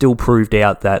 and it still proved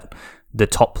out that the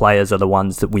top players are the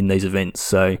ones that win these events.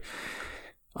 So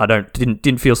I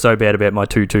didn't feel so bad about my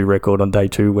 2-2 record on day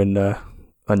 2 when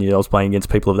I knew I was playing against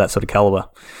people of that sort of caliber.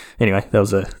 Anyway, that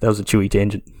was a chewy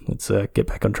tangent. Let's get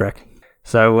back on track.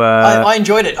 So I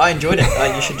enjoyed it.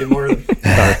 You should do more of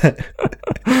them.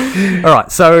 All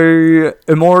right. So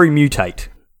Umori Mutate.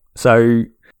 So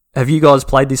have you guys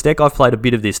played this deck? I've played a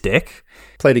bit of this deck.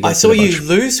 Played against. I saw you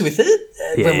lose with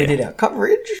it when we did our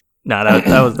coverage. No,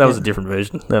 that was a different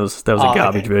version. That was a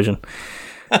garbage version.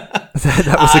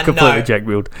 that was a completely jack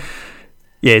build.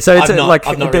 Yeah, so it's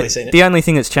I've not really seen it. The only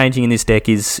thing that's changing in this deck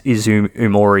is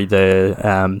Umori.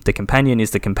 The companion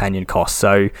is the companion cost.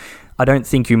 So I don't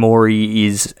think Umori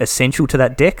is essential to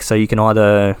that deck. So you can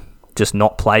either just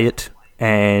not play it,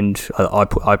 and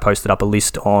I posted up a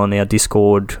list on our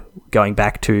Discord going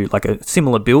back to like a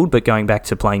similar build, but going back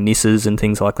to playing Nissas and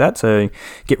things like that. So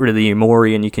get rid of the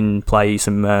Umori and you can play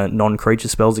some non-creature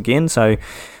spells again. So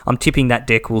I'm tipping that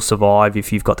deck will survive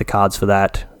if you've got the cards for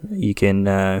that. You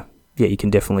can. You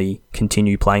can definitely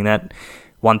continue playing that.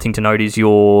 One thing to note is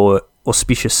your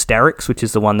Auspicious Starix, which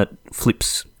is the one that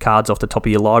flips cards off the top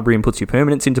of your library and puts your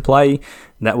permanents into play. And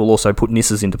that will also put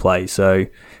Nissas into play, so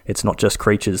it's not just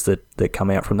creatures that come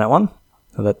out from that one.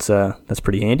 So that's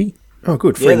pretty handy. Oh,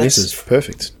 good. Free Nissas.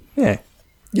 Perfect. Yeah.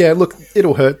 Yeah, look,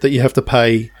 it'll hurt that you have to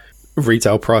pay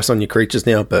retail price on your creatures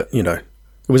now, but, it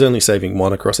was only saving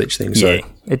 1 across each thing, so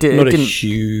it didn't, a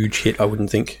huge hit, I wouldn't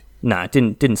think. No, it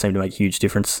didn't seem to make a huge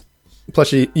difference.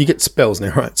 Plus, you get spells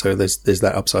now, right? So there's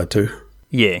that upside too.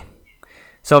 Yeah.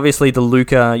 So obviously the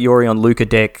Yorion Luca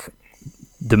deck,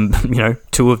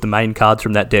 2 of the main cards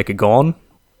from that deck are gone.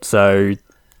 So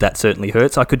that certainly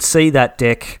hurts. I could see that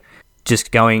deck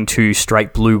just going to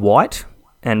straight blue-white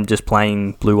and just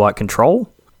playing blue-white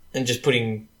control. And just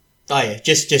putting... Oh, yeah.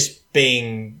 Just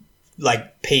being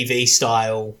like PV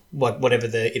style, whatever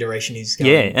the iteration is.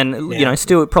 Yeah, and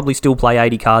still probably play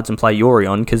 80 cards and play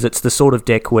Yorion, because it's the sort of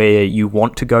deck where you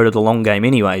want to go to the long game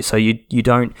anyway. So you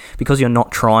don't, because you're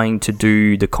not trying to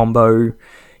do the combo,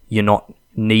 you're not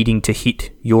needing to hit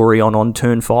Yorion on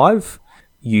turn 5.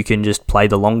 You can just play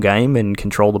the long game and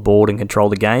control the board and control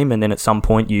the game, and then at some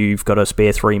point you've got a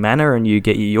spare 3 mana and you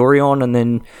get your Yorion, and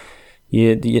then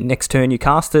the next turn you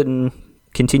cast it and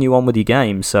continue on with your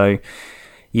game. So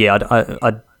yeah,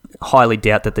 I highly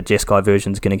doubt that the Jeskai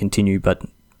version is going to continue, but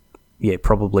yeah,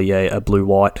 probably a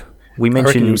blue-white. We mentioned... I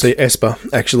reckon you'll see Esper,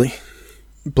 actually.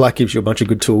 Black gives you a bunch of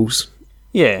good tools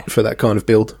for that kind of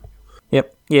build.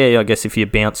 Yep. Yeah, I guess if you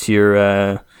bounce your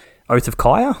Oath of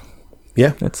Kaya,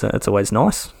 that's always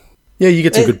nice. Yeah, you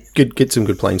get some good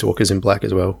planeswalkers in black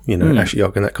as well.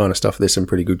 Ashiok and that kind of stuff. There's some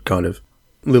pretty good kind of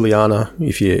Liliana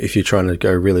if you're trying to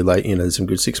go really late. There's some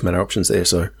good 6-mana options there,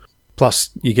 so...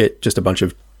 Plus, you get just a bunch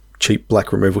of cheap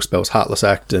black removal spells, Heartless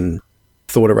Act and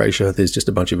thought erasure, there's just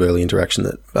a bunch of early interaction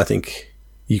that I think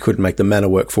you couldn't make the mana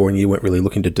work for, and you weren't really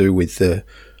looking to do with the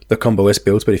combo S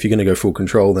builds. But if you're going to go full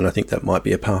control, then I think that might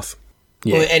be a path.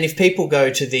 Yeah. Well, and if people go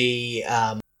to the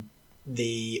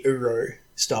Uro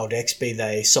style decks, be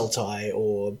they Sultai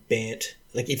or Bant,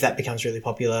 like if that becomes really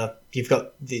popular, you've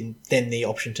got then the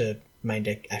option to main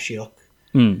deck Ashiok.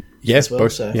 Yes, well,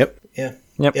 both. So, yep.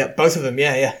 Yeah, both of them.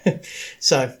 Yeah.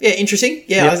 So yeah, interesting.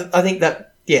 Yeah, I think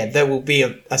that there will be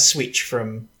a switch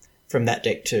from that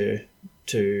deck to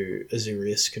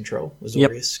Azorius control.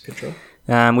 Control.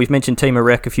 We've mentioned Temur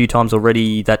Rek a few times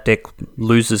already. That deck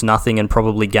loses nothing and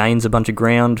probably gains a bunch of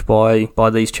ground by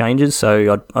these changes.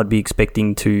 So I'd be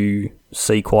expecting to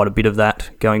see quite a bit of that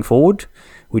going forward,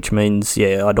 which means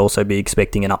I'd also be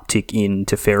expecting an uptick in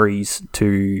Teferis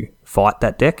to fight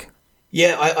that deck.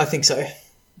 Yeah, I think so.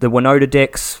 The Winota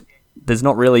decks, there's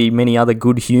not really many other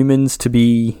good humans to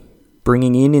be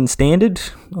bringing in standard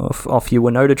off your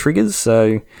Winota triggers,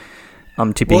 so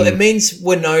I'm tipping... Well, it means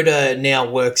Winota now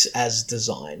works as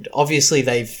designed. Obviously,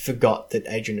 they forgot that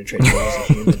Adrian Atreyu was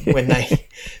a human when they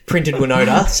printed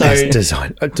Winota. So as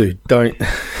designed. Dude, don't...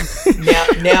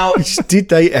 Now... Did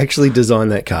they actually design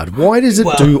that card? Why does it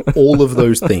do all of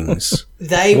those things?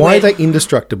 Why are they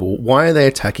indestructible? Why are they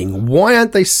attacking? Why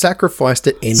aren't they sacrificed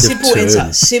at end of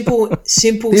turn? Simple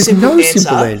There's no answer.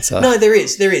 simple answer. No, there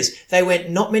is. They went,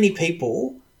 not many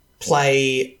people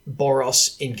play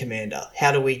Boros in Commander.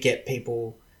 How do we get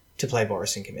people to play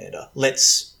Boros in Commander?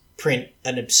 Let's print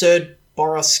an absurd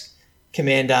Boros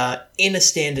Commander in a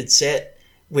standard set,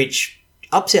 which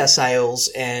ups our sales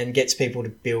and gets people to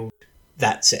build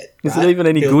that set. Is it even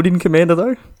any good in Commander,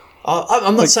 though?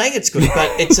 I'm not saying it's good, but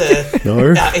it's a... No.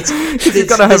 You've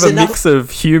got to have a mix of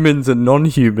humans and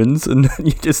non-humans, and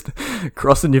you're just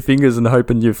crossing your fingers and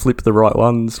hoping you flip the right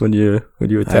ones when you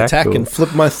attack. And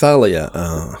flip my Thalia.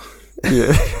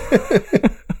 Yeah.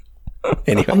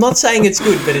 Anyway. I'm not saying it's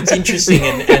good, but it's interesting,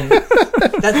 and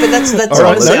that's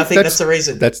honestly, I think that's the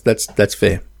reason. That's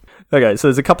fair. Okay, so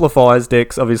there's a couple of fires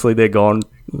decks. Obviously, they're gone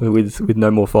with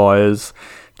no more fires.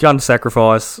 Gun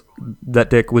Sacrifice, that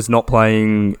deck was not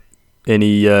playing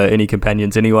any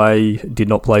companions anyway, did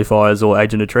not play fires or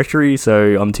Agent of Treachery,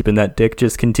 so I'm tipping that deck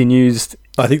just continues.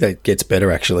 I think that gets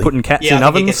better, actually. Putting cats in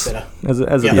ovens as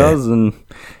it does, and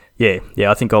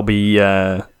I think I'll be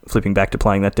flipping back to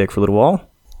playing that deck for a little while.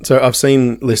 So I've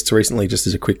seen lists recently, just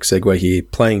as a quick segue here,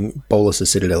 playing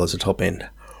Bolas' Citadel as a top end.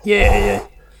 Yeah.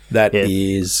 That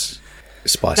is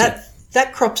spicy.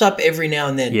 That crops up every now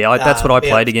and then. Yeah, that's what I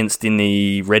played against in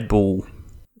the Red Bull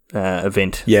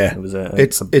event. Yeah, it was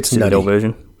it's Citadel nutty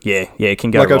version. Yeah, it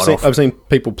can go like off. I've seen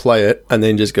people play it and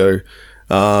then just go,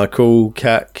 cool,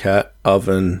 cat,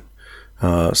 oven,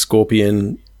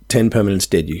 scorpion, 10 permanents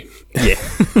dead you. Yeah.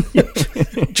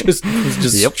 just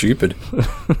stupid.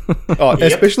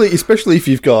 Especially if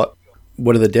you've got,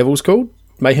 what are the devils called?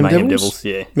 Mayhem Devils?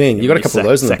 Yeah. Man, you got a couple of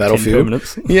those in the battlefield.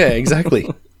 Yeah, exactly.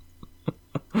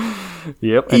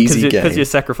 Yep, easy game. Because you're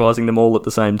sacrificing them all at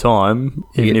the same time.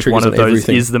 Even if one of those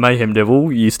everything is the Mayhem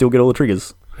Devil, you still get all the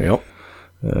triggers. Yep.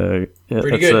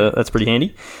 Pretty good. That's pretty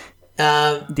handy.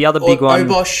 The other big one,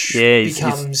 Obosh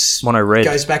becomes mono red.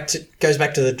 Goes back to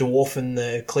the dwarf and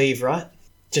the cleave, right?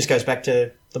 Just goes back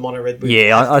to the mono red.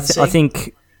 Yeah, I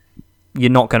think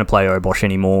you're not going to play Obosh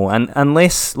anymore, and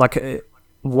unless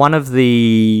one of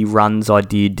the runs I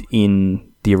did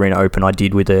in the Arena Open, I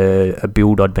did with a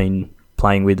build I'd been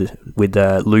playing with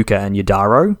Luca and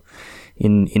Yadaro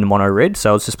in mono red. So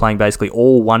I was just playing basically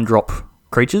all 1-drop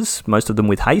creatures, most of them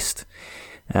with haste.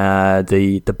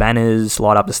 The banners,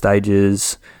 light up the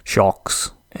stages,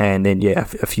 shocks, and then a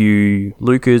few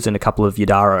Lucas and a couple of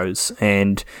Yadaros,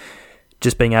 and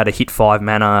just being able to hit 5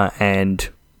 mana and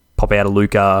pop out a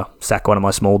Luca, sack one of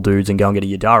my small dudes, and go and get a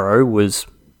Yadaro was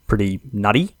pretty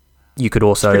nutty. You could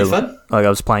also, I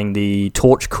was playing the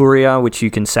Torch Courier, which you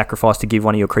can sacrifice to give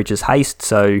one of your creatures haste,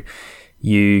 so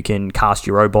you can cast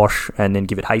your Obosh and then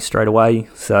give it haste straight away.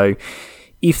 So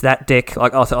if that deck,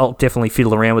 I'll definitely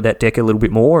fiddle around with that deck a little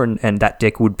bit more, and that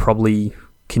deck would probably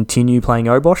continue playing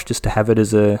Obosh just to have it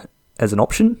as an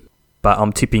option. But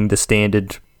I'm tipping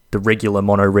the regular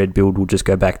mono red build will just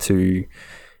go back to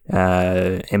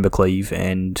Embercleave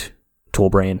and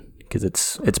Torbrand, because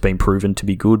it's been proven to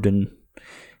be good, and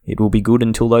it will be good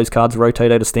until those cards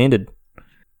rotate out of standard.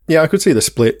 Yeah, I could see the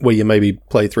split where you maybe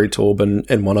play 3 Torb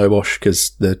and 1 Obosh,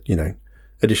 because the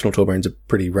additional Torbrands are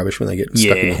pretty rubbish when they get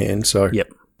stuck in your hand. So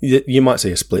you might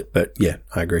see a split, but yeah,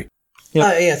 I agree. Yep.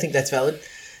 I think that's valid.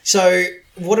 So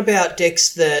what about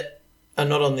decks that are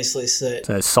not on this list?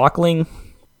 So cycling.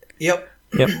 Yep.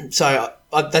 So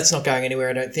that's not going anywhere,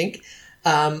 I don't think.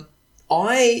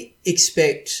 I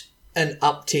expect an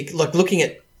uptick. Like looking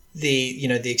at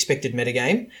the expected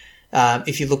metagame,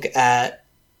 if you look at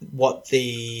what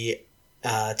the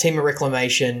Team of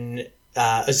Reclamation,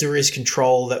 Azorius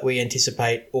Control that we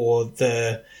anticipate, or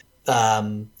the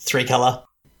 3-color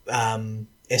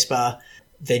Esper,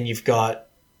 then you've got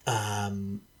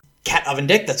Cat Oven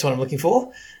Deck. That's what I'm looking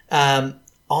for.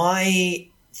 I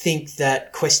think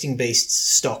that Questing Beast's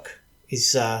stock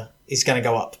is going to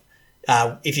go up.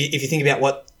 If you think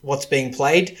about what's being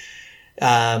played,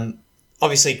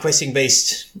 obviously Questing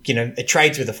Beast, it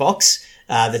trades with a Fox.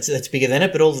 That's bigger than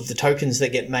it, but all of the tokens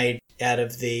that get made out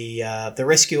of the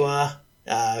Rescuer,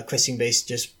 Questing Beast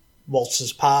just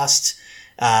waltzes past.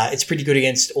 It's pretty good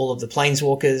against all of the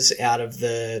Planeswalkers out of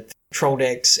the Troll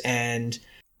decks, and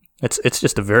it's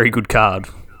just a very good card.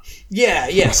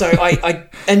 Yeah. So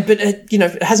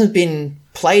it hasn't been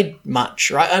played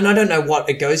much, right? And I don't know what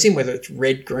it goes in, whether it's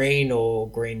red, green, or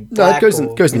green, black. No,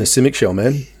 it goes in the Simic shell,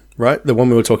 man. Right, the one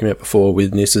we were talking about before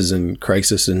with Nisses and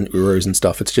Krasis and Urus and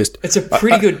stuff. It's a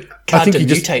pretty good card to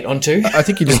mutate onto. I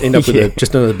think you just end up with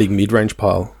just another big mid-range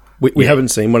pile. We haven't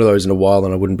seen one of those in a while,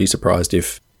 and I wouldn't be surprised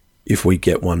if we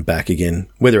get one back again,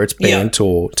 whether it's Bant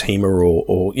or Teamer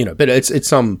or but it's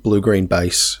some blue-green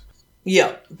base.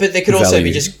 Yeah, but there could also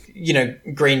be just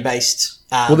green-based.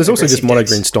 Well, there's also just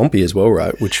mono-green Stompy as well,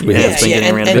 right? Which we have been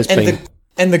getting around.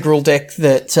 And the Gruul deck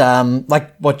that,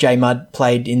 like what J-Mud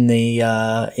played in the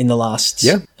last,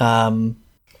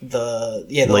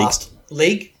 last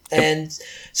league. Yep. And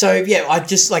so, I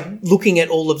just like looking at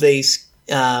all of these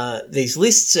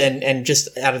lists and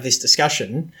just out of this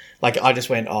discussion, like I just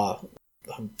went,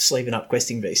 I'm sleeving up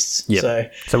Questing Beasts.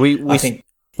 Yep. So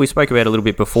we spoke about it a little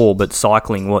bit before, but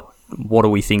cycling, what do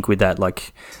we think with that?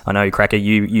 Like, I know, Cracker,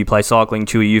 you play cycling.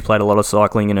 Chewy, you've played a lot of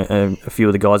cycling, and a few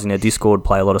of the guys in our Discord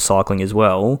play a lot of cycling as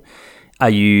well. Are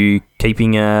you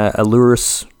keeping a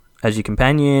Lurrus as your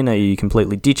companion? Are you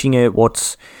completely ditching it?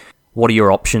 What are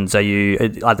your options? Are there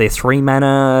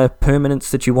 3-mana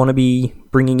permanents that you want to be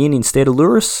bringing in instead of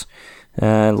Lurrus?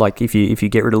 Like, if you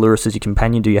get rid of Lurrus as your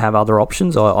companion, do you have other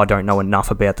options? I don't know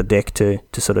enough about the deck to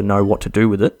sort of know what to do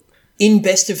with it. In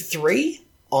best of 3,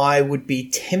 I would be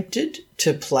tempted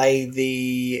to play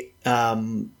the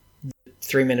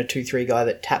 3-mana 2/3 guy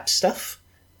that taps stuff.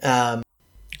 The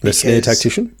Snare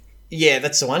Tactician? Yeah,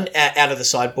 that's the one. Out of the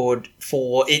sideboard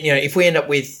for, if we end up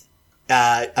with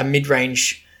a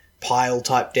mid-range pile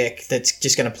type deck that's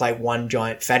just going to play one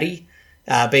giant fatty,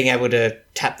 being able to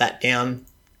tap that down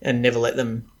and never let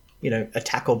them,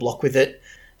 attack or block with it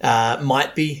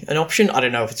might be an option. I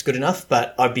don't know if it's good enough,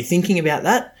 but I'd be thinking about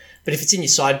that. But if it's in your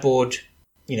sideboard,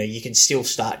 you can still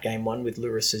start game 1 with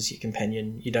Lurrus as your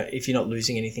companion. If you're not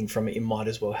losing anything from it, you might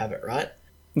as well have it, right?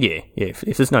 Yeah. If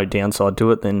there's no downside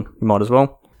to it, then you might as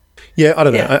well. Yeah, I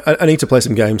don't know. I need to play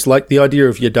some games. Like, the idea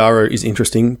of Yadaro is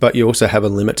interesting, but you also have a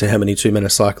limit to how many 2-mana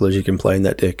cyclers you can play in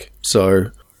that deck. So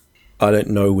I don't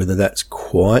know whether that's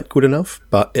quite good enough,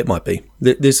 but it might be.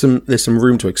 There's some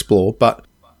room to explore, but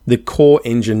the core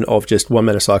engine of just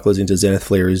 1-mana cyclers into Zenith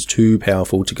Flare is too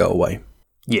powerful to go away.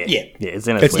 Yeah.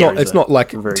 Zenith Flare it's not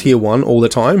like tier 1 all the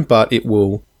time, but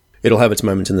it'll have its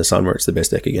moments in the sun where it's the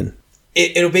best deck again.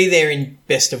 It'll be there in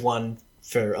best of 1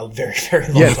 for a very, very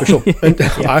long time. Yeah, for sure. And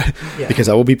because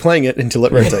I will be playing it until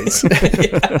it rotates.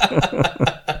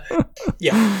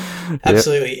 Yeah,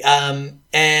 absolutely.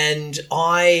 And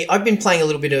I've been playing a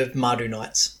little bit of Mardu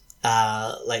Knights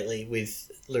lately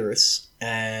with Lurrus,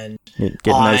 and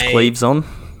getting those cleaves on.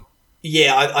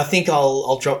 Yeah, I think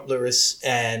I'll drop Lurrus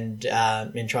and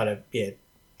try to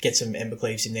get some Ember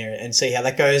Cleaves in there and see how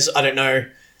that goes. I don't know.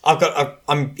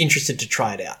 I'm interested to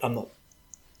try it out. I'm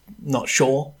not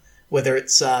sure whether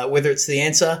it's the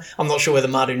answer. I'm not sure whether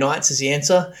Mardu Knights is the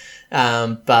answer.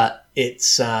 But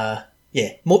it's there'll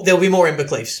be more Ember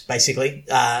Cleaves basically.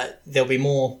 There'll be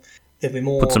more.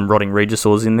 Put some Rotting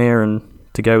Regisaurs in there and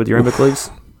to go with your Ember Cleaves.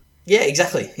 Yeah,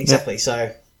 exactly. Yeah.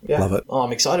 So. Yeah. Love it. Oh,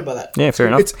 I'm excited by that. Yeah, fair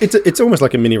enough. It's almost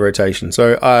like a mini rotation.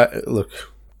 So, look,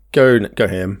 go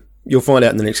ham. You'll find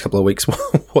out in the next couple of weeks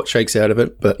what shakes out of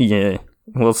it. But yeah,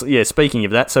 well, yeah. Speaking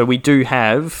of that, so we do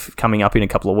have coming up in a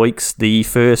couple of weeks the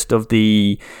first of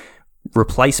the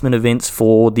replacement events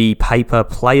for the Paper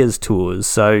Players Tours.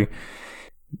 So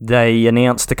they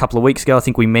announced a couple of weeks ago. I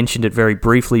think we mentioned it very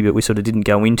briefly, but we sort of didn't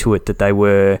go into it, that they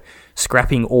were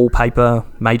scrapping all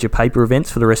major paper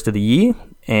events for the rest of the year.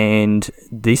 And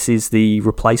this is the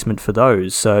replacement for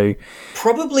those. So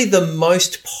probably the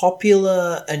most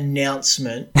popular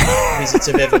announcement Wizards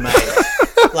have ever made.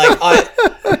 Like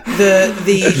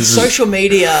the social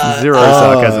media zero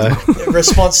sarcasm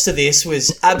response to this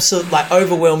was absolutely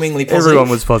overwhelmingly positive. Everyone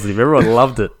was positive. Everyone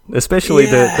loved it, especially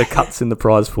the cuts in the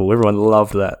prize pool. Everyone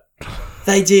loved that.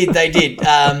 They did.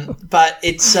 But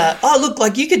it's look,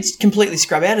 like you could completely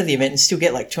scrub out of the event and still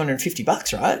get like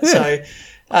 $250, right? Yeah. So,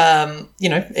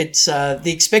 it's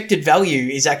the expected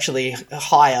value is actually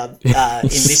higher in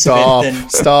this event than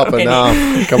Stop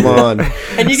enough. Come on.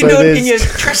 And you can do it in your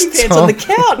tracking pants on the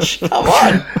couch. Come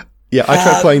on. Yeah, I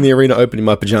tried playing the Arena Open in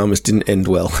my pajamas. Didn't end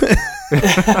well. But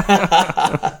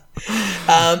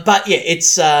yeah,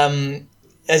 it's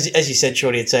as you said,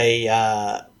 Shorty, it's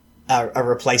a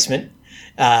replacement,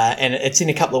 and it's in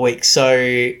a couple of weeks.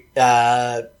 So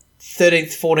 13th,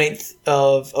 14th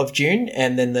of June,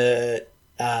 and then the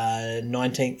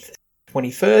 19th,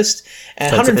 21st,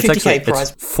 and So 150k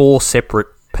prize. It's 4 separate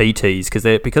PTs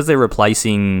because they're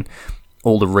replacing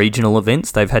all the regional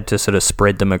events. They've had to sort of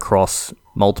spread them across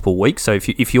multiple weeks. So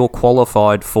if you're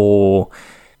qualified for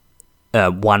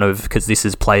because this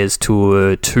is Players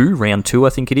Tour 2, round 2, I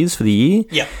think it is for the year.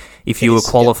 Yeah. If you were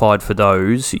qualified for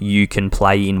those, you can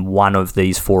play in one of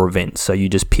these 4 events. So you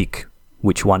just pick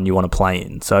which one you want to play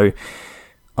in. So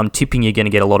I'm tipping you're going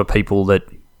to get a lot of people that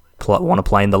want to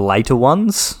play in the later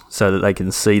ones so that they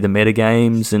can see the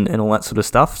metagames and all that sort of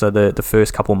stuff. So the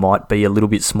first couple might be a little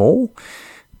bit small,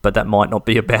 but that might not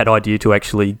be a bad idea to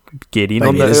actually get in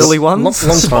on the early ones.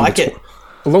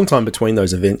 A long time between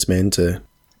those events, man, to...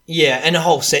 Yeah, and a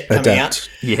whole set coming out.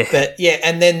 Yeah. But yeah,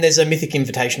 and then there's a Mythic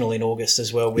Invitational in August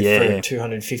as well with for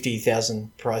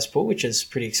 250,000 prize pool, which is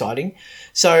pretty exciting.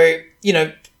 So,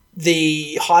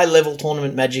 the high level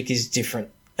tournament Magic is different,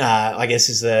 I guess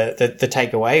is the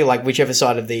takeaway. Like whichever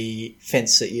side of the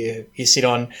fence that you sit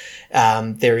on,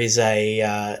 there is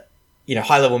a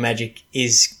high level Magic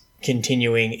is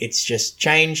continuing. It's just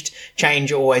changed.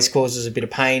 Change always causes a bit of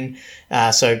pain.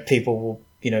 So people will,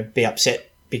 be upset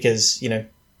because,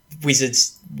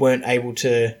 Wizards weren't able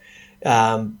to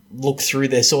look through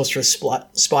their Sorcerer's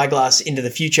spyglass into the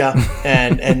future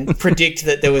and predict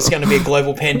that there was going to be a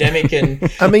global pandemic.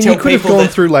 And I mean, you could have gone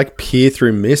through peer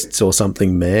through mists or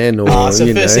something, man, or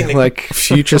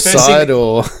Future Sight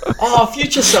or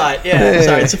Future Sight. Yeah,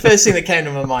 sorry, it's the first thing that came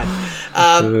to my mind.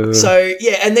 So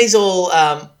yeah, and these all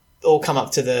come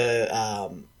up to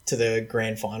the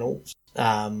grand final.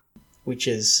 Which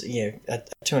is a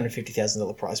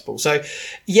 $250,000 prize pool. So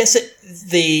yes,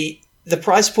 the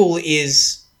prize pool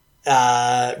is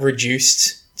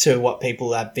reduced to what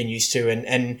people have been used to,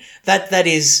 and that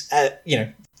is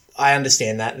I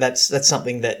understand that that's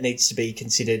something that needs to be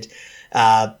considered,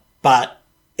 but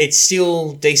it's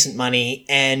still decent money.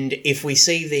 And if we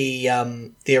see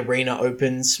the Arena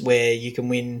Opens where you can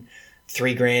win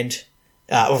 $3,000,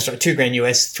 $2,000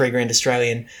 US, $3,000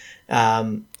 Australian.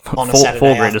 On a Saturday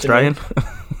 $4,000 Australian.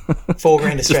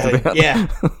 $4,000 Australian.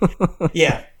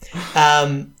 Yeah.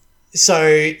 So,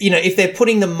 if they're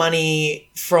putting the money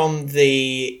from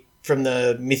the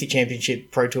Mythic Championship,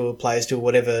 Pro Tour, Players Tour,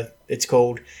 whatever it's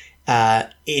called,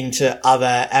 into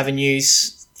other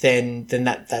avenues, then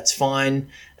that's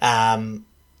fine.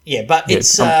 But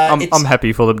it's I'm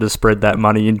happy for them to spread that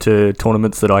money into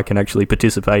tournaments that I can actually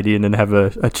participate in and have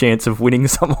a chance of winning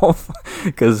some of,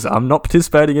 because I'm not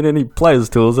participating in any Players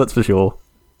Tours, that's for sure.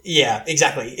 Yeah,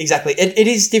 exactly. It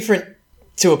is different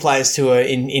to a Players Tour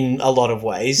in a lot of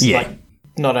ways. Yeah. Like,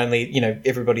 not only,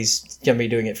 everybody's going to be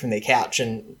doing it from their couch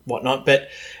and whatnot, but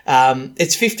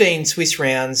it's 15 Swiss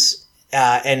rounds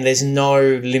and there's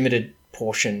no limited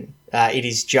portion. It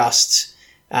is just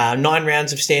 9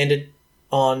 rounds of standard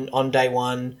on day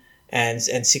 1 and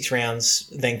 6 rounds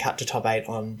then cut to top 8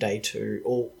 on day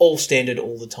 2, all standard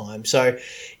all the time. So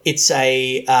it's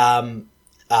a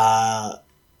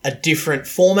different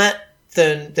format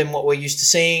than what we're used to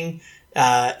seeing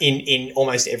in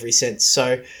almost every sense.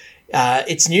 So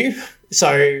it's new,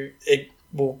 so it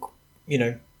will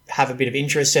have a bit of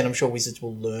interest, and I'm sure Wizards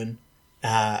will learn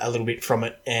a little bit from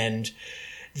it. And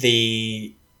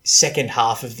the second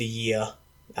half of the year,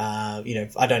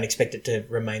 I don't expect it to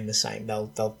remain the same.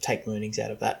 They'll take learnings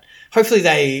out of that. Hopefully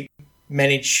they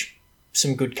manage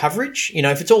some good coverage.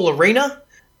 If it's all arena,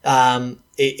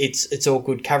 it's all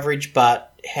good coverage, but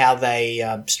how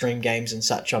they stream games and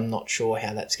such, I'm not sure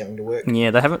how that's going to work.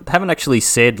 Yeah, they haven't actually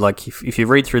said, like, if you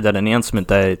read through that announcement,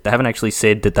 they haven't actually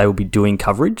said that they will be doing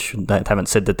coverage. They haven't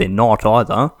said that they're not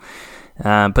either.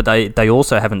 But they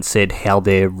also haven't said how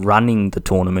they're running the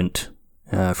tournament.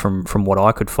 From what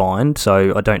I could find.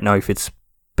 So I don't know if it's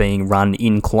being run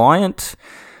in client,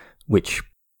 which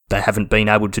they haven't been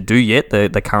able to do yet. They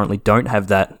currently don't have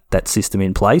that system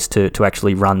in place to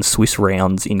actually run Swiss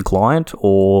rounds in client,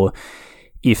 or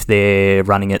if they're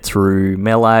running it through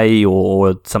Melee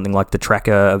or something like the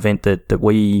Tracker event that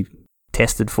we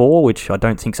tested for, which I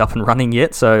don't think's up and running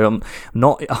yet. So I'm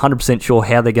not 100% sure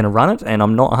how they're going to run it, and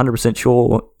I'm not 100%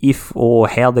 sure if or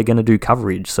how they're going to do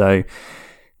coverage. So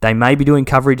they may be doing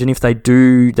coverage, and if they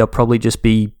do, they'll probably just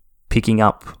be picking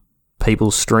up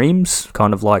people's streams,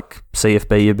 kind of like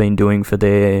CFB have been doing for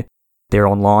their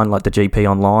online, like the GP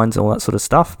onlines and all that sort of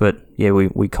stuff. But yeah,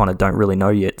 we kind of don't really know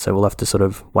yet, so we'll have to sort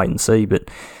of wait and see. But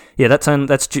yeah, that's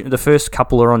the first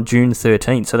couple are on June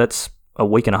 13th, so that's a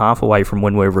week and a half away from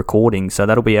when we're recording. So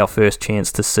that'll be our first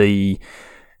chance to see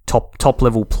top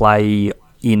level play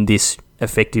in this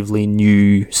effectively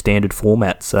new standard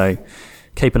format. So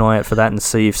keep an eye out for that and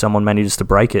see if someone manages to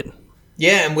break it.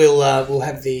 Yeah, and we'll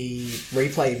have the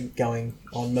replay going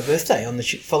on my birthday on the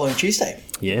following Tuesday.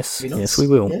 Yes, Nice. yes, we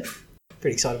will. Yeah,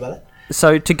 pretty excited about that.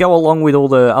 So to go along with all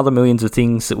the other millions of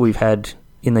things that we've had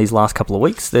in these last couple of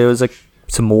weeks, there was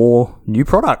some more new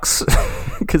products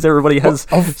because everybody has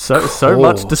so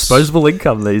much disposable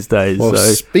income these days. Well,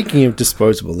 so speaking of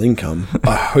disposable income,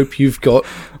 I hope you've got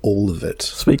all of it.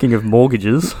 Speaking of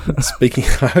mortgages,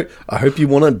 I hope you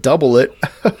want to double it.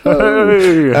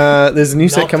 hey. There's a new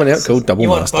set coming out called Double You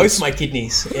Masters. want both my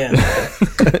kidneys? Yeah.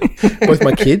 Both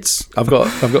my kids. I've got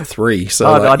 3. So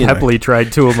I'd happily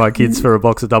trade 2 of my kids for a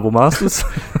box of Double Masters.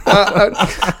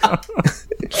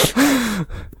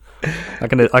 I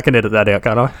can edit that out,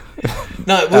 can't I?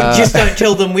 No, we just don't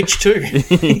tell them which two.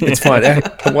 It's fine.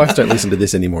 Our wives don't listen to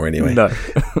this anymore anyway. No.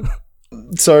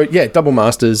 So yeah, Double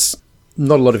Masters.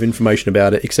 Not a lot of information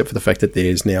about it except for the fact that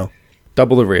there's now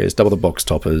double the rares, double the box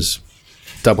toppers,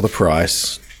 double the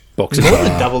price. Boxes More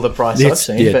than double the price I've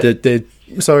seen. Yeah, but the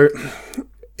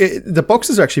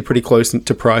boxes are actually pretty close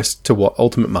to price to what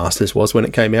Ultimate Masters was when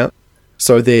it came out.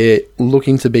 So they're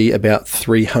looking to be about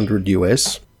 $300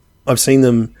 US. I've seen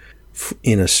them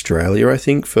in Australia, I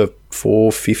think, for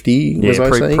 $450. Was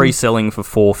I saying? Pre-selling for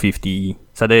 $450.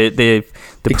 So the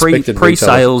Expected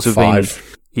pre-sales have been. $5.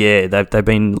 Yeah, they've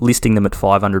been listing them at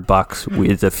 $500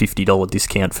 with a $50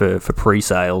 discount for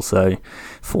pre-sale, so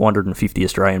 450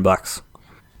 Australian bucks.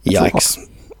 Yikes!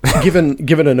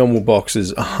 given a normal box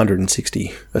is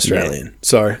 160 Australian, Yeah.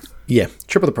 So yeah,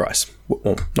 triple the price.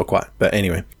 Well, not quite, but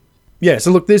anyway. Yeah,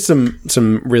 so look, there's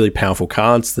some really powerful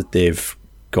cards that they've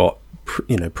got,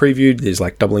 previewed. There's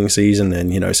like Doubling Season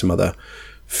and some other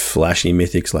flashy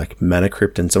mythics like Mana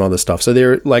Crypt and some other stuff. So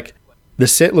they're like. The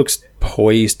set looks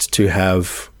poised to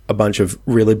have a bunch of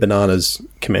really bananas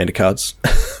commander cards.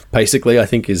 Basically, I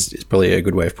think is probably a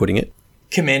good way of putting it.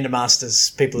 Commander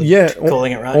Masters, people are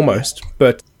calling it, right? Almost.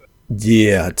 But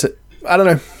yeah, I don't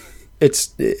know.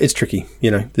 It's tricky.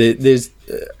 There's.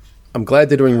 I'm glad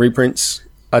they're doing reprints.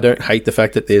 I don't hate the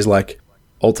fact that there's like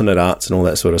alternate arts and all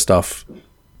that sort of stuff.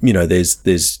 There's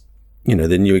the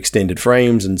new extended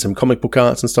frames and some comic book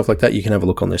arts and stuff like that. You can have a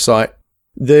look on their site.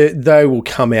 They will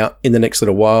come out in the next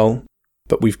little while,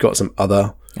 but we've got some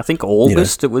other. I think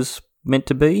August it was meant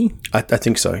to be. I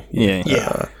think so.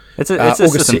 Yeah. It's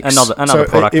August 6. another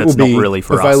product that's not really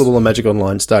for us. Available on Magic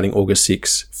Online starting August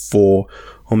 6 on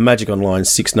Magic Online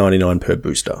 $6.99 per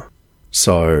booster.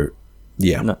 So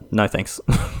yeah. No thanks.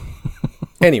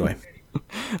 Anyway,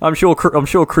 I'm sure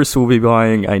Chris will be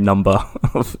buying a number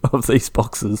of these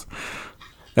boxes,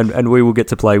 and we will get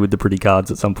to play with the pretty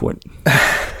cards at some point.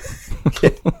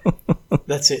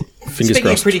 That's it. Fingers Speaking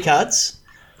crossed. of pretty cards,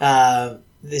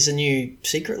 there's a new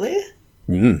Secret Lair.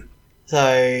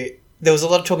 So there was a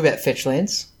lot of talk about fetch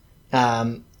lands,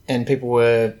 and people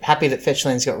were happy that fetch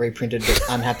lands got reprinted, but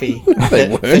unhappy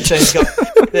that fetch lands got.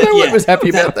 No one was happy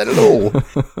about that at all.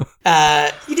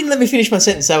 You didn't let me finish my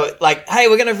sentence. So like, hey,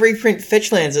 we're going to reprint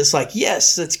fetch lands. It's like,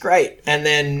 yes, that's great, and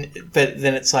then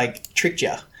it's like tricked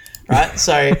you, right?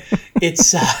 So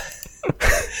it's.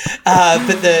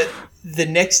 But the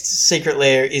next Secret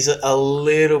Lair is a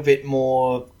little bit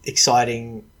more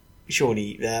exciting,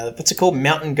 shorty. What's it called?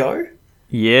 Mountain Go?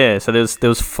 Yeah, so there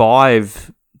was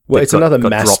 5. Well, it's another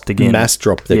dropped again. mass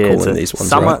drop they're calling these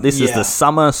ones, right? This is the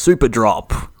summer super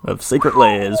drop of Secret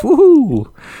Lairs.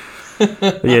 Woohoo!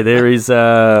 Yeah, there is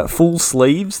full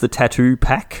sleeves, the tattoo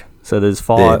pack. So there's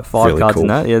five really cards cool. in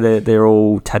that. Yeah, they're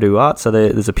all tattoo art. So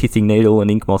there's a Pithing Needle, an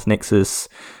Inkmoth Nexus,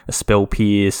 a Spell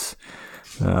Pierce.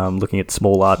 Looking at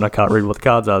small art, and I can't read what the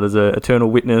cards are. There's a Eternal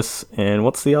Witness, and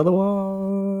what's the other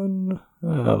one?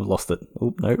 I've lost it.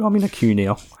 Oh, no, I'm in a queue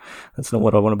now. That's not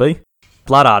what I want to be.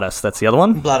 Blood Artist, that's the other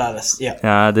one. Blood Artist,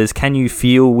 yeah. There's Can You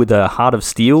Feel with a Heart of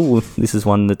Steel. This is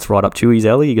one that's right up Chewie's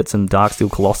alley. You got some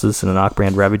Darksteel Colossus and an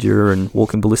Arcbrand Ravager and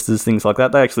Walking Ballistas, things like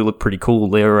that. They actually look pretty cool.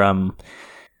 They're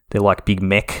like big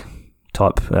mech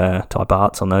type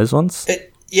arts on those ones.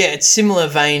 It's similar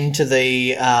vein to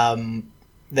the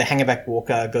Hangerback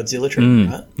Walker Godzilla tree,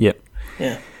 right? Yep.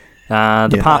 Yeah.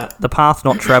 The Path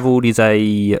Not Travelled is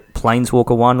a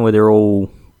Planeswalker one where they're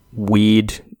all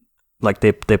weird, like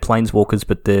they're Planeswalkers,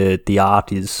 but the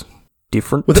art is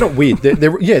different. Well, they're not weird.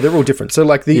 They're all different. So,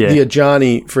 like the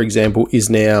Ajani, for example, is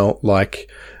now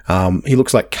like he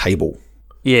looks like Cable.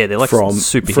 Yeah, they're like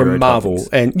superhero from Marvel,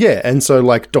 type and so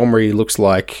like Domri looks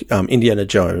like Indiana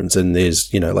Jones, and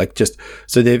there's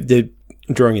so they're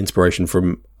drawing inspiration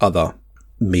from other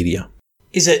media.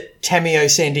 Is it Tamio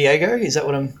San Diego? Is that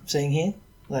what I'm seeing here?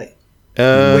 Like,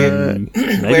 where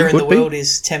in the world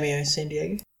is Tamio San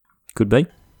Diego? Could be.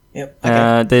 Yep.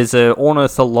 Okay. There's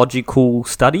ornithological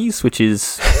studies, which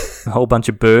is a whole bunch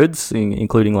of birds,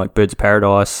 including like birds of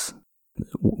paradise,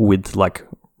 with like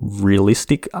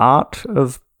realistic art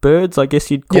of birds, I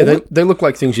guess you'd call it. They look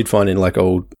like things you'd find in like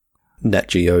old Nat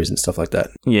Geos and stuff like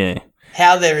that. Yeah.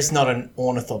 How there is not an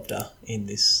ornithopter in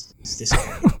this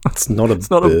It's not a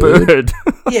bird.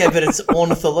 Yeah, but it's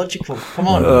ornithological. Come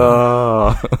on.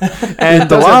 And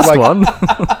the last one,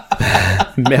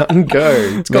 Mountain Go.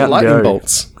 It's got lightning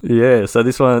bolts. Yeah, so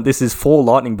this is 4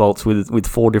 lightning bolts with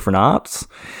 4 different arts.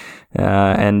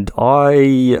 And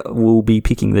I will be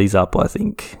picking these up, I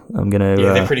think. I'm going to...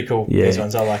 Yeah, they're pretty cool. Yeah. These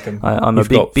ones, I like them. I'm a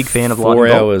big fan of lightning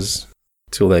bolts. 4 hours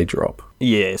till they drop.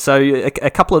 Yeah, so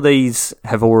a couple of these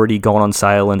have already gone on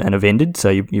sale and have ended, so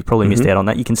you've probably missed out on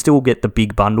that. You can still get the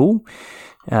big bundle,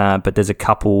 but there's a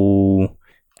couple...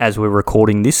 As we're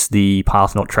recording this, the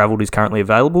Path Not Travelled is currently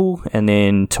available, and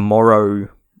then tomorrow,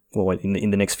 well,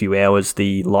 in the next few hours,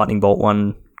 the Lightning Bolt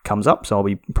one comes up, so I'll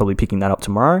be probably picking that up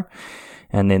tomorrow,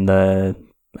 and then the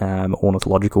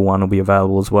ornithological one will be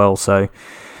available as well. So,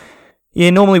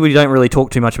 yeah, normally we don't really talk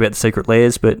too much about the Secret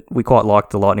Lairs, but we quite like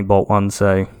the Lightning Bolt one,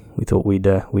 so we thought we'd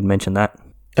mention that.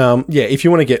 Yeah, if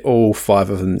you want to get all 5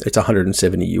 of them, it's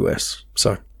 $170 US.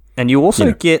 So, and you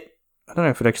also get, I don't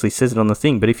know if it actually says it on the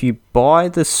thing, but if you buy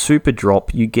the Super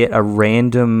Drop, you get a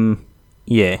random,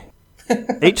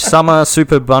 each summer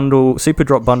Super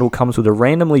Drop bundle comes with a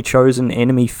randomly chosen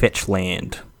enemy fetch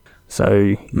land. So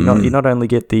you not only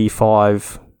get the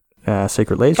 5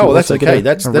 Secret Lairs. Oh, well, that's okay.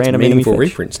 That's meaningful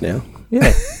reprints now.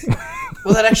 Yeah.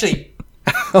 Well, that actually,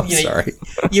 sorry.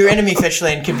 Your enemy fetch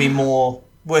land could be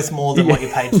worth more than what you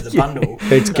paid for the bundle.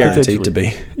 It's guaranteed to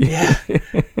be. Yeah.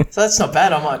 So that's not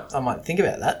bad. I might think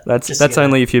about that. That's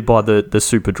only if you buy the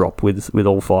Super Drop with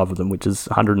all 5 of them, which is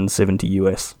 $170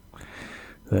 US.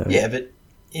 Yeah, but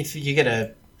if you get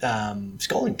a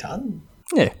Scolding Ton.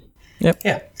 Yeah. Yep.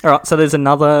 Yeah. All right. So there's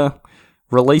another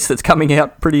release that's coming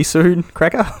out pretty soon,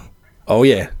 Cracker. Oh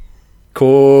yeah,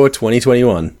 Core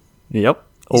 2021. Yep.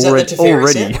 Is that the Teferi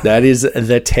set? That is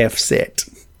the TEF set.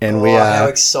 And we are... How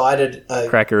excited...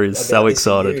 Cracker is so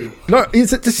excited. No,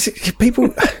 is it just...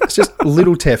 People... It's just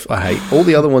little TEF I hate. All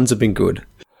the other ones have been good.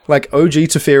 Like, OG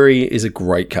Teferi is a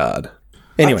great card.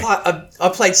 Anyway. I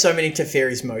played so many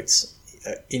Teferi's motes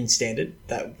in Standard.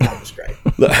 That was great.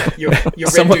 Your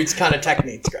red dudes can't attack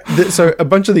me. It's great. So, a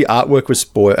bunch of the artwork was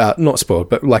not spoiled,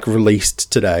 but, like,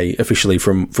 released today officially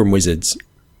from Wizards.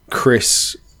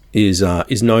 Chris is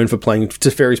known for playing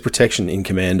Teferi's Protection in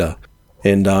Commander.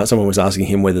 And someone was asking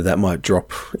him whether that might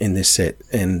drop in this set,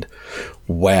 and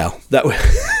wow, that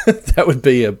would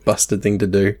be a busted thing to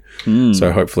do.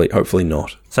 So hopefully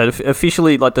not. So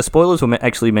officially, like the spoilers were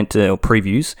actually meant to, or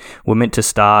previews were meant to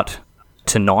start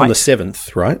tonight on the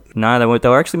 7th, right? No, they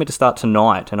were actually meant to start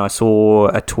tonight, and I saw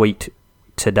a tweet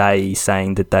today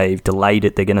saying that they've delayed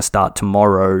it. They're going to start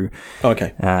tomorrow.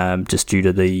 Okay. Just due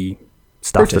to the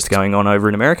stuff that's going on over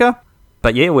in America.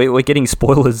 But yeah, we're getting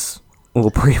spoilers. Or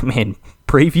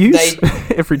previews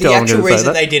every time. The actual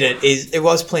reason they did it is it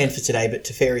was planned for today, but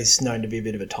Teferi's known to be a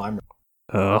bit of a timer.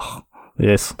 Oh,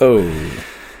 yes. Oh,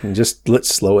 just let's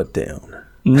slow it down.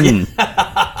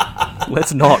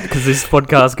 Let's not, because this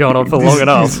podcast's going on for long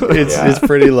enough. It's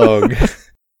pretty long.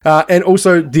 And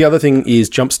also, the other thing is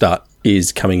Jumpstart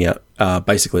is coming out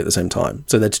basically at the same time.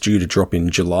 So that's due to drop in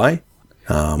July.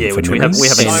 Which we haven't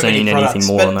seen anything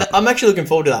more on that. I'm actually looking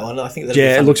forward to that one. I think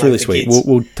it looks really sweet.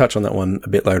 We'll touch on that one a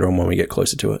bit later on when we get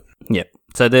closer to it. Yep.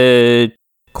 So the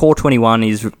Core 21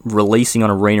 is releasing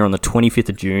on Arena on the 25th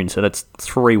of June, so that's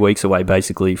 3 weeks away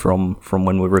basically from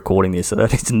when we're recording this. So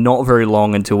that it's not very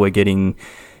long until we're getting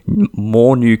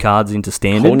more new cards into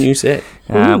Standard. Whole new set.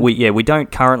 We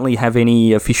don't currently have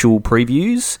any official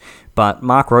previews, but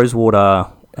Mark Rosewater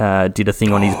did a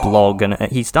thing on his blog, and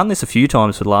he's done this a few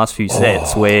times for the last few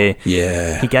sets where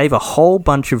he gave a whole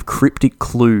bunch of cryptic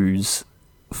clues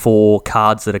for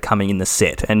cards that are coming in the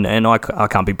set, and I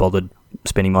can't be bothered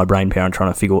spending my brain power and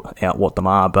trying to figure out what them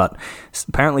are, but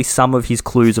apparently some of his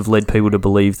clues have led people to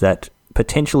believe that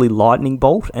potentially Lightning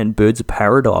Bolt and Birds of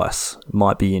Paradise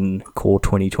might be in Core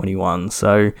 2021,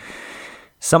 so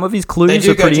Some of his They clues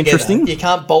do are go pretty together. interesting. You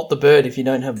can't bolt the bird if you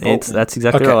don't have bolt. That's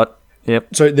exactly Okay. right.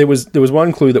 Yep. So there was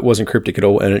one clue that wasn't cryptic at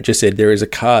all, and it just said there is a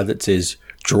card that says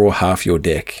draw half your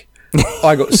deck.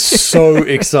 I got so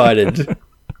excited.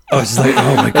 I was like,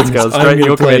 oh my goodness, Goes I'm straight in gonna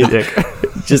your play commander deck.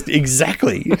 just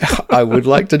exactly. I would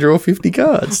like to draw 50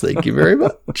 cards. Thank you very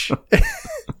much.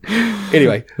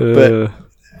 Anyway, but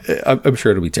I'm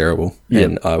sure it'll be terrible,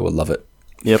 and I will love it.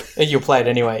 Yep. And you'll play it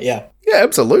anyway, yeah. Yeah,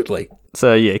 absolutely.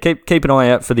 So yeah, keep an eye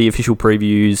out for the official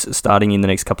previews starting in the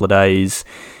next couple of days,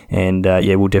 and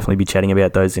we'll definitely be chatting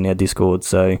about those in our Discord.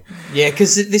 So Yeah,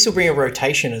 because this will bring a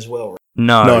rotation as well.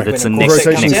 no, that's the When next.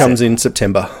 Corsair Rotation comes comes in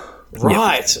September.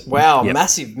 Right. Wow. Yep.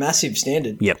 Massive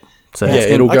standard. Yep. So Yeah,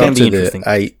 it's it'll gonna go be up to interesting.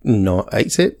 the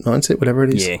 9 set, whatever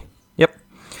it is. Yeah. Yep.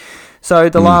 So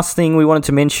the last thing we wanted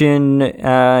to mention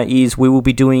is we will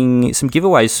be doing some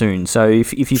giveaways soon. So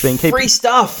if you've been Free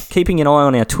stuff. keeping an eye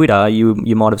on our Twitter, you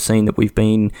might have seen that we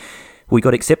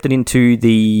got accepted into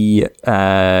the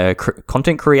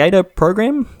content creator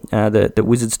program that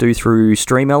Wizards do through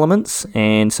Stream Elements,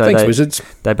 and so Thanks, Wizards.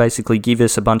 they basically give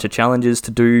us a bunch of challenges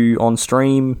to do on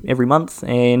stream every month,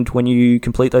 and when you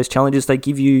complete those challenges, they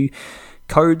give you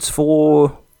codes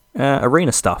for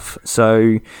arena stuff.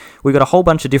 So we've got a whole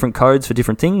bunch of different codes for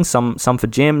different things, some for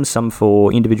gems, some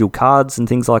for individual cards and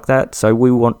things like that. So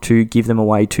we want to give them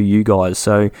away to you guys.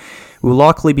 So we'll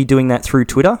likely be doing that through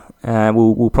Twitter.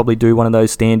 We'll probably do one of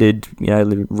those standard,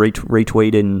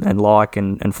 retweet and like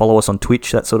and follow us on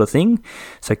Twitch, that sort of thing.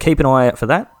 So keep an eye out for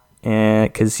that.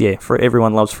 Because for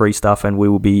everyone loves free stuff, and we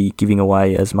will be giving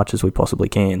away as much as we possibly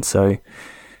can. So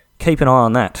keep an eye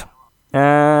on that.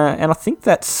 And I think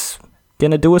that's going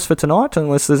to do us for tonight,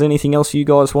 unless there's anything else you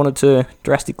guys wanted to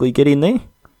drastically get in there.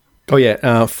 Oh yeah,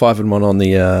 5-1 on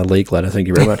the league ladder. Thank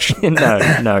you very much.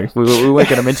 No, we weren't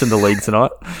going to mention the league tonight.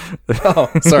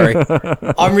 Oh, sorry.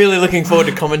 I'm really looking forward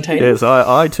to commentating. Yes,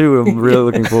 I too am really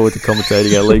looking forward to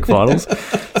commentating our league finals.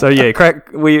 So yeah,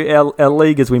 our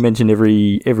league, as we mentioned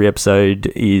every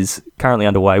episode, is currently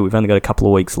underway. We've only got a couple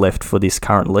of weeks left for this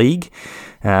current league.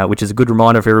 Which is a good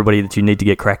reminder for everybody that you need to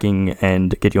get cracking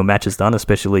and get your matches done,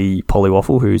 especially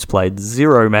Polywaffle, who's played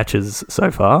 0 matches so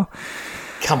far.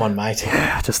 Come on, mate.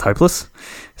 Just hopeless.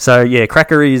 So, yeah,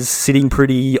 Cracker is sitting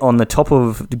pretty on the top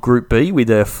of Group B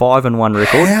with a 5-1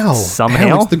 record. How? Somehow.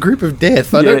 How? It's the group of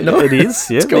death. I don't know. It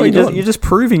is, yeah. What's going on? You're just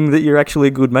proving that you're actually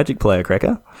a good Magic player,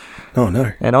 Cracker. Oh,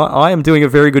 no. And I am doing a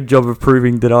very good job of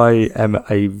proving that I am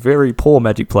a very poor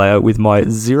Magic player with my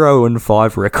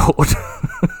 0-5 record.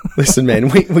 Listen,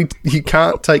 man, you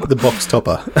can't take the box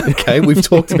topper, okay? We've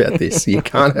talked about this. You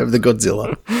can't have the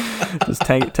Godzilla. Just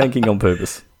tanking on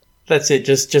purpose. That's it.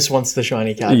 Just wants the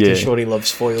shiny card. Yeah. Because Shorty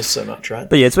loves foils so much, right?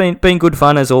 But yeah, it's been good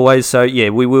fun as always. So yeah,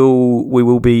 we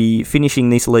will be finishing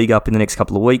this league up in the next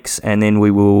couple of weeks, and then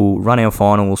we will run our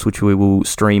finals, which we will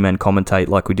stream and commentate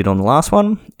like we did on the last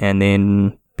one, and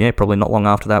then probably not long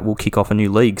after that we'll kick off a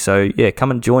new league. So yeah,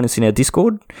 come and join us in our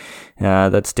Discord.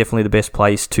 That's definitely the best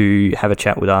place to have a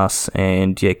chat with us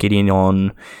and get in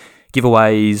on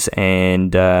giveaways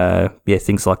and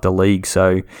things like the league.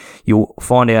 So you'll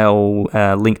find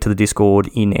our link to the Discord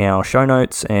in our show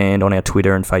notes and on our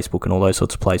Twitter and Facebook and all those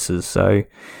sorts of places. So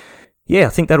yeah, I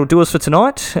think that'll do us for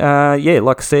tonight.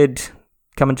 Like I said,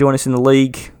 come and join us in the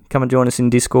league. Come and join us in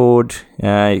Discord.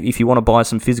 If you want to buy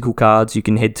some physical cards, you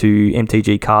can head to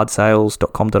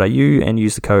mtgcardsales.com.au and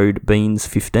use the code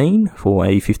BEANS15 for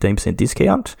a 15%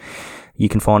 discount. You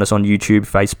can find us on YouTube,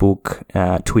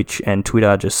 Facebook, Twitch, and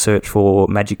Twitter. Just search for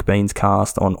Magic Beans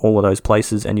Cast on all of those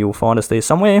places, and you'll find us there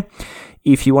somewhere.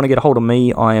 If you want to get a hold of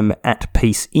me, I am at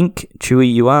Peace Inc.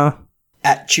 Chewy, you are?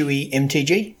 At Chewy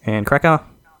MTG. And Cracker?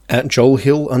 At Joel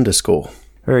Hill _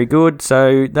 Very good.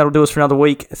 So that'll do us for another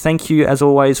week. Thank you, as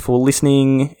always, for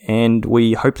listening, and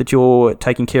we hope that you're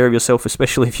taking care of yourself,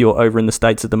 especially if you're over in the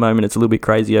States at the moment. It's a little bit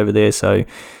crazy over there, so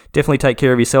definitely take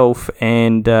care of yourself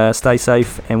and stay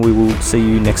safe, and we will see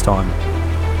you next time.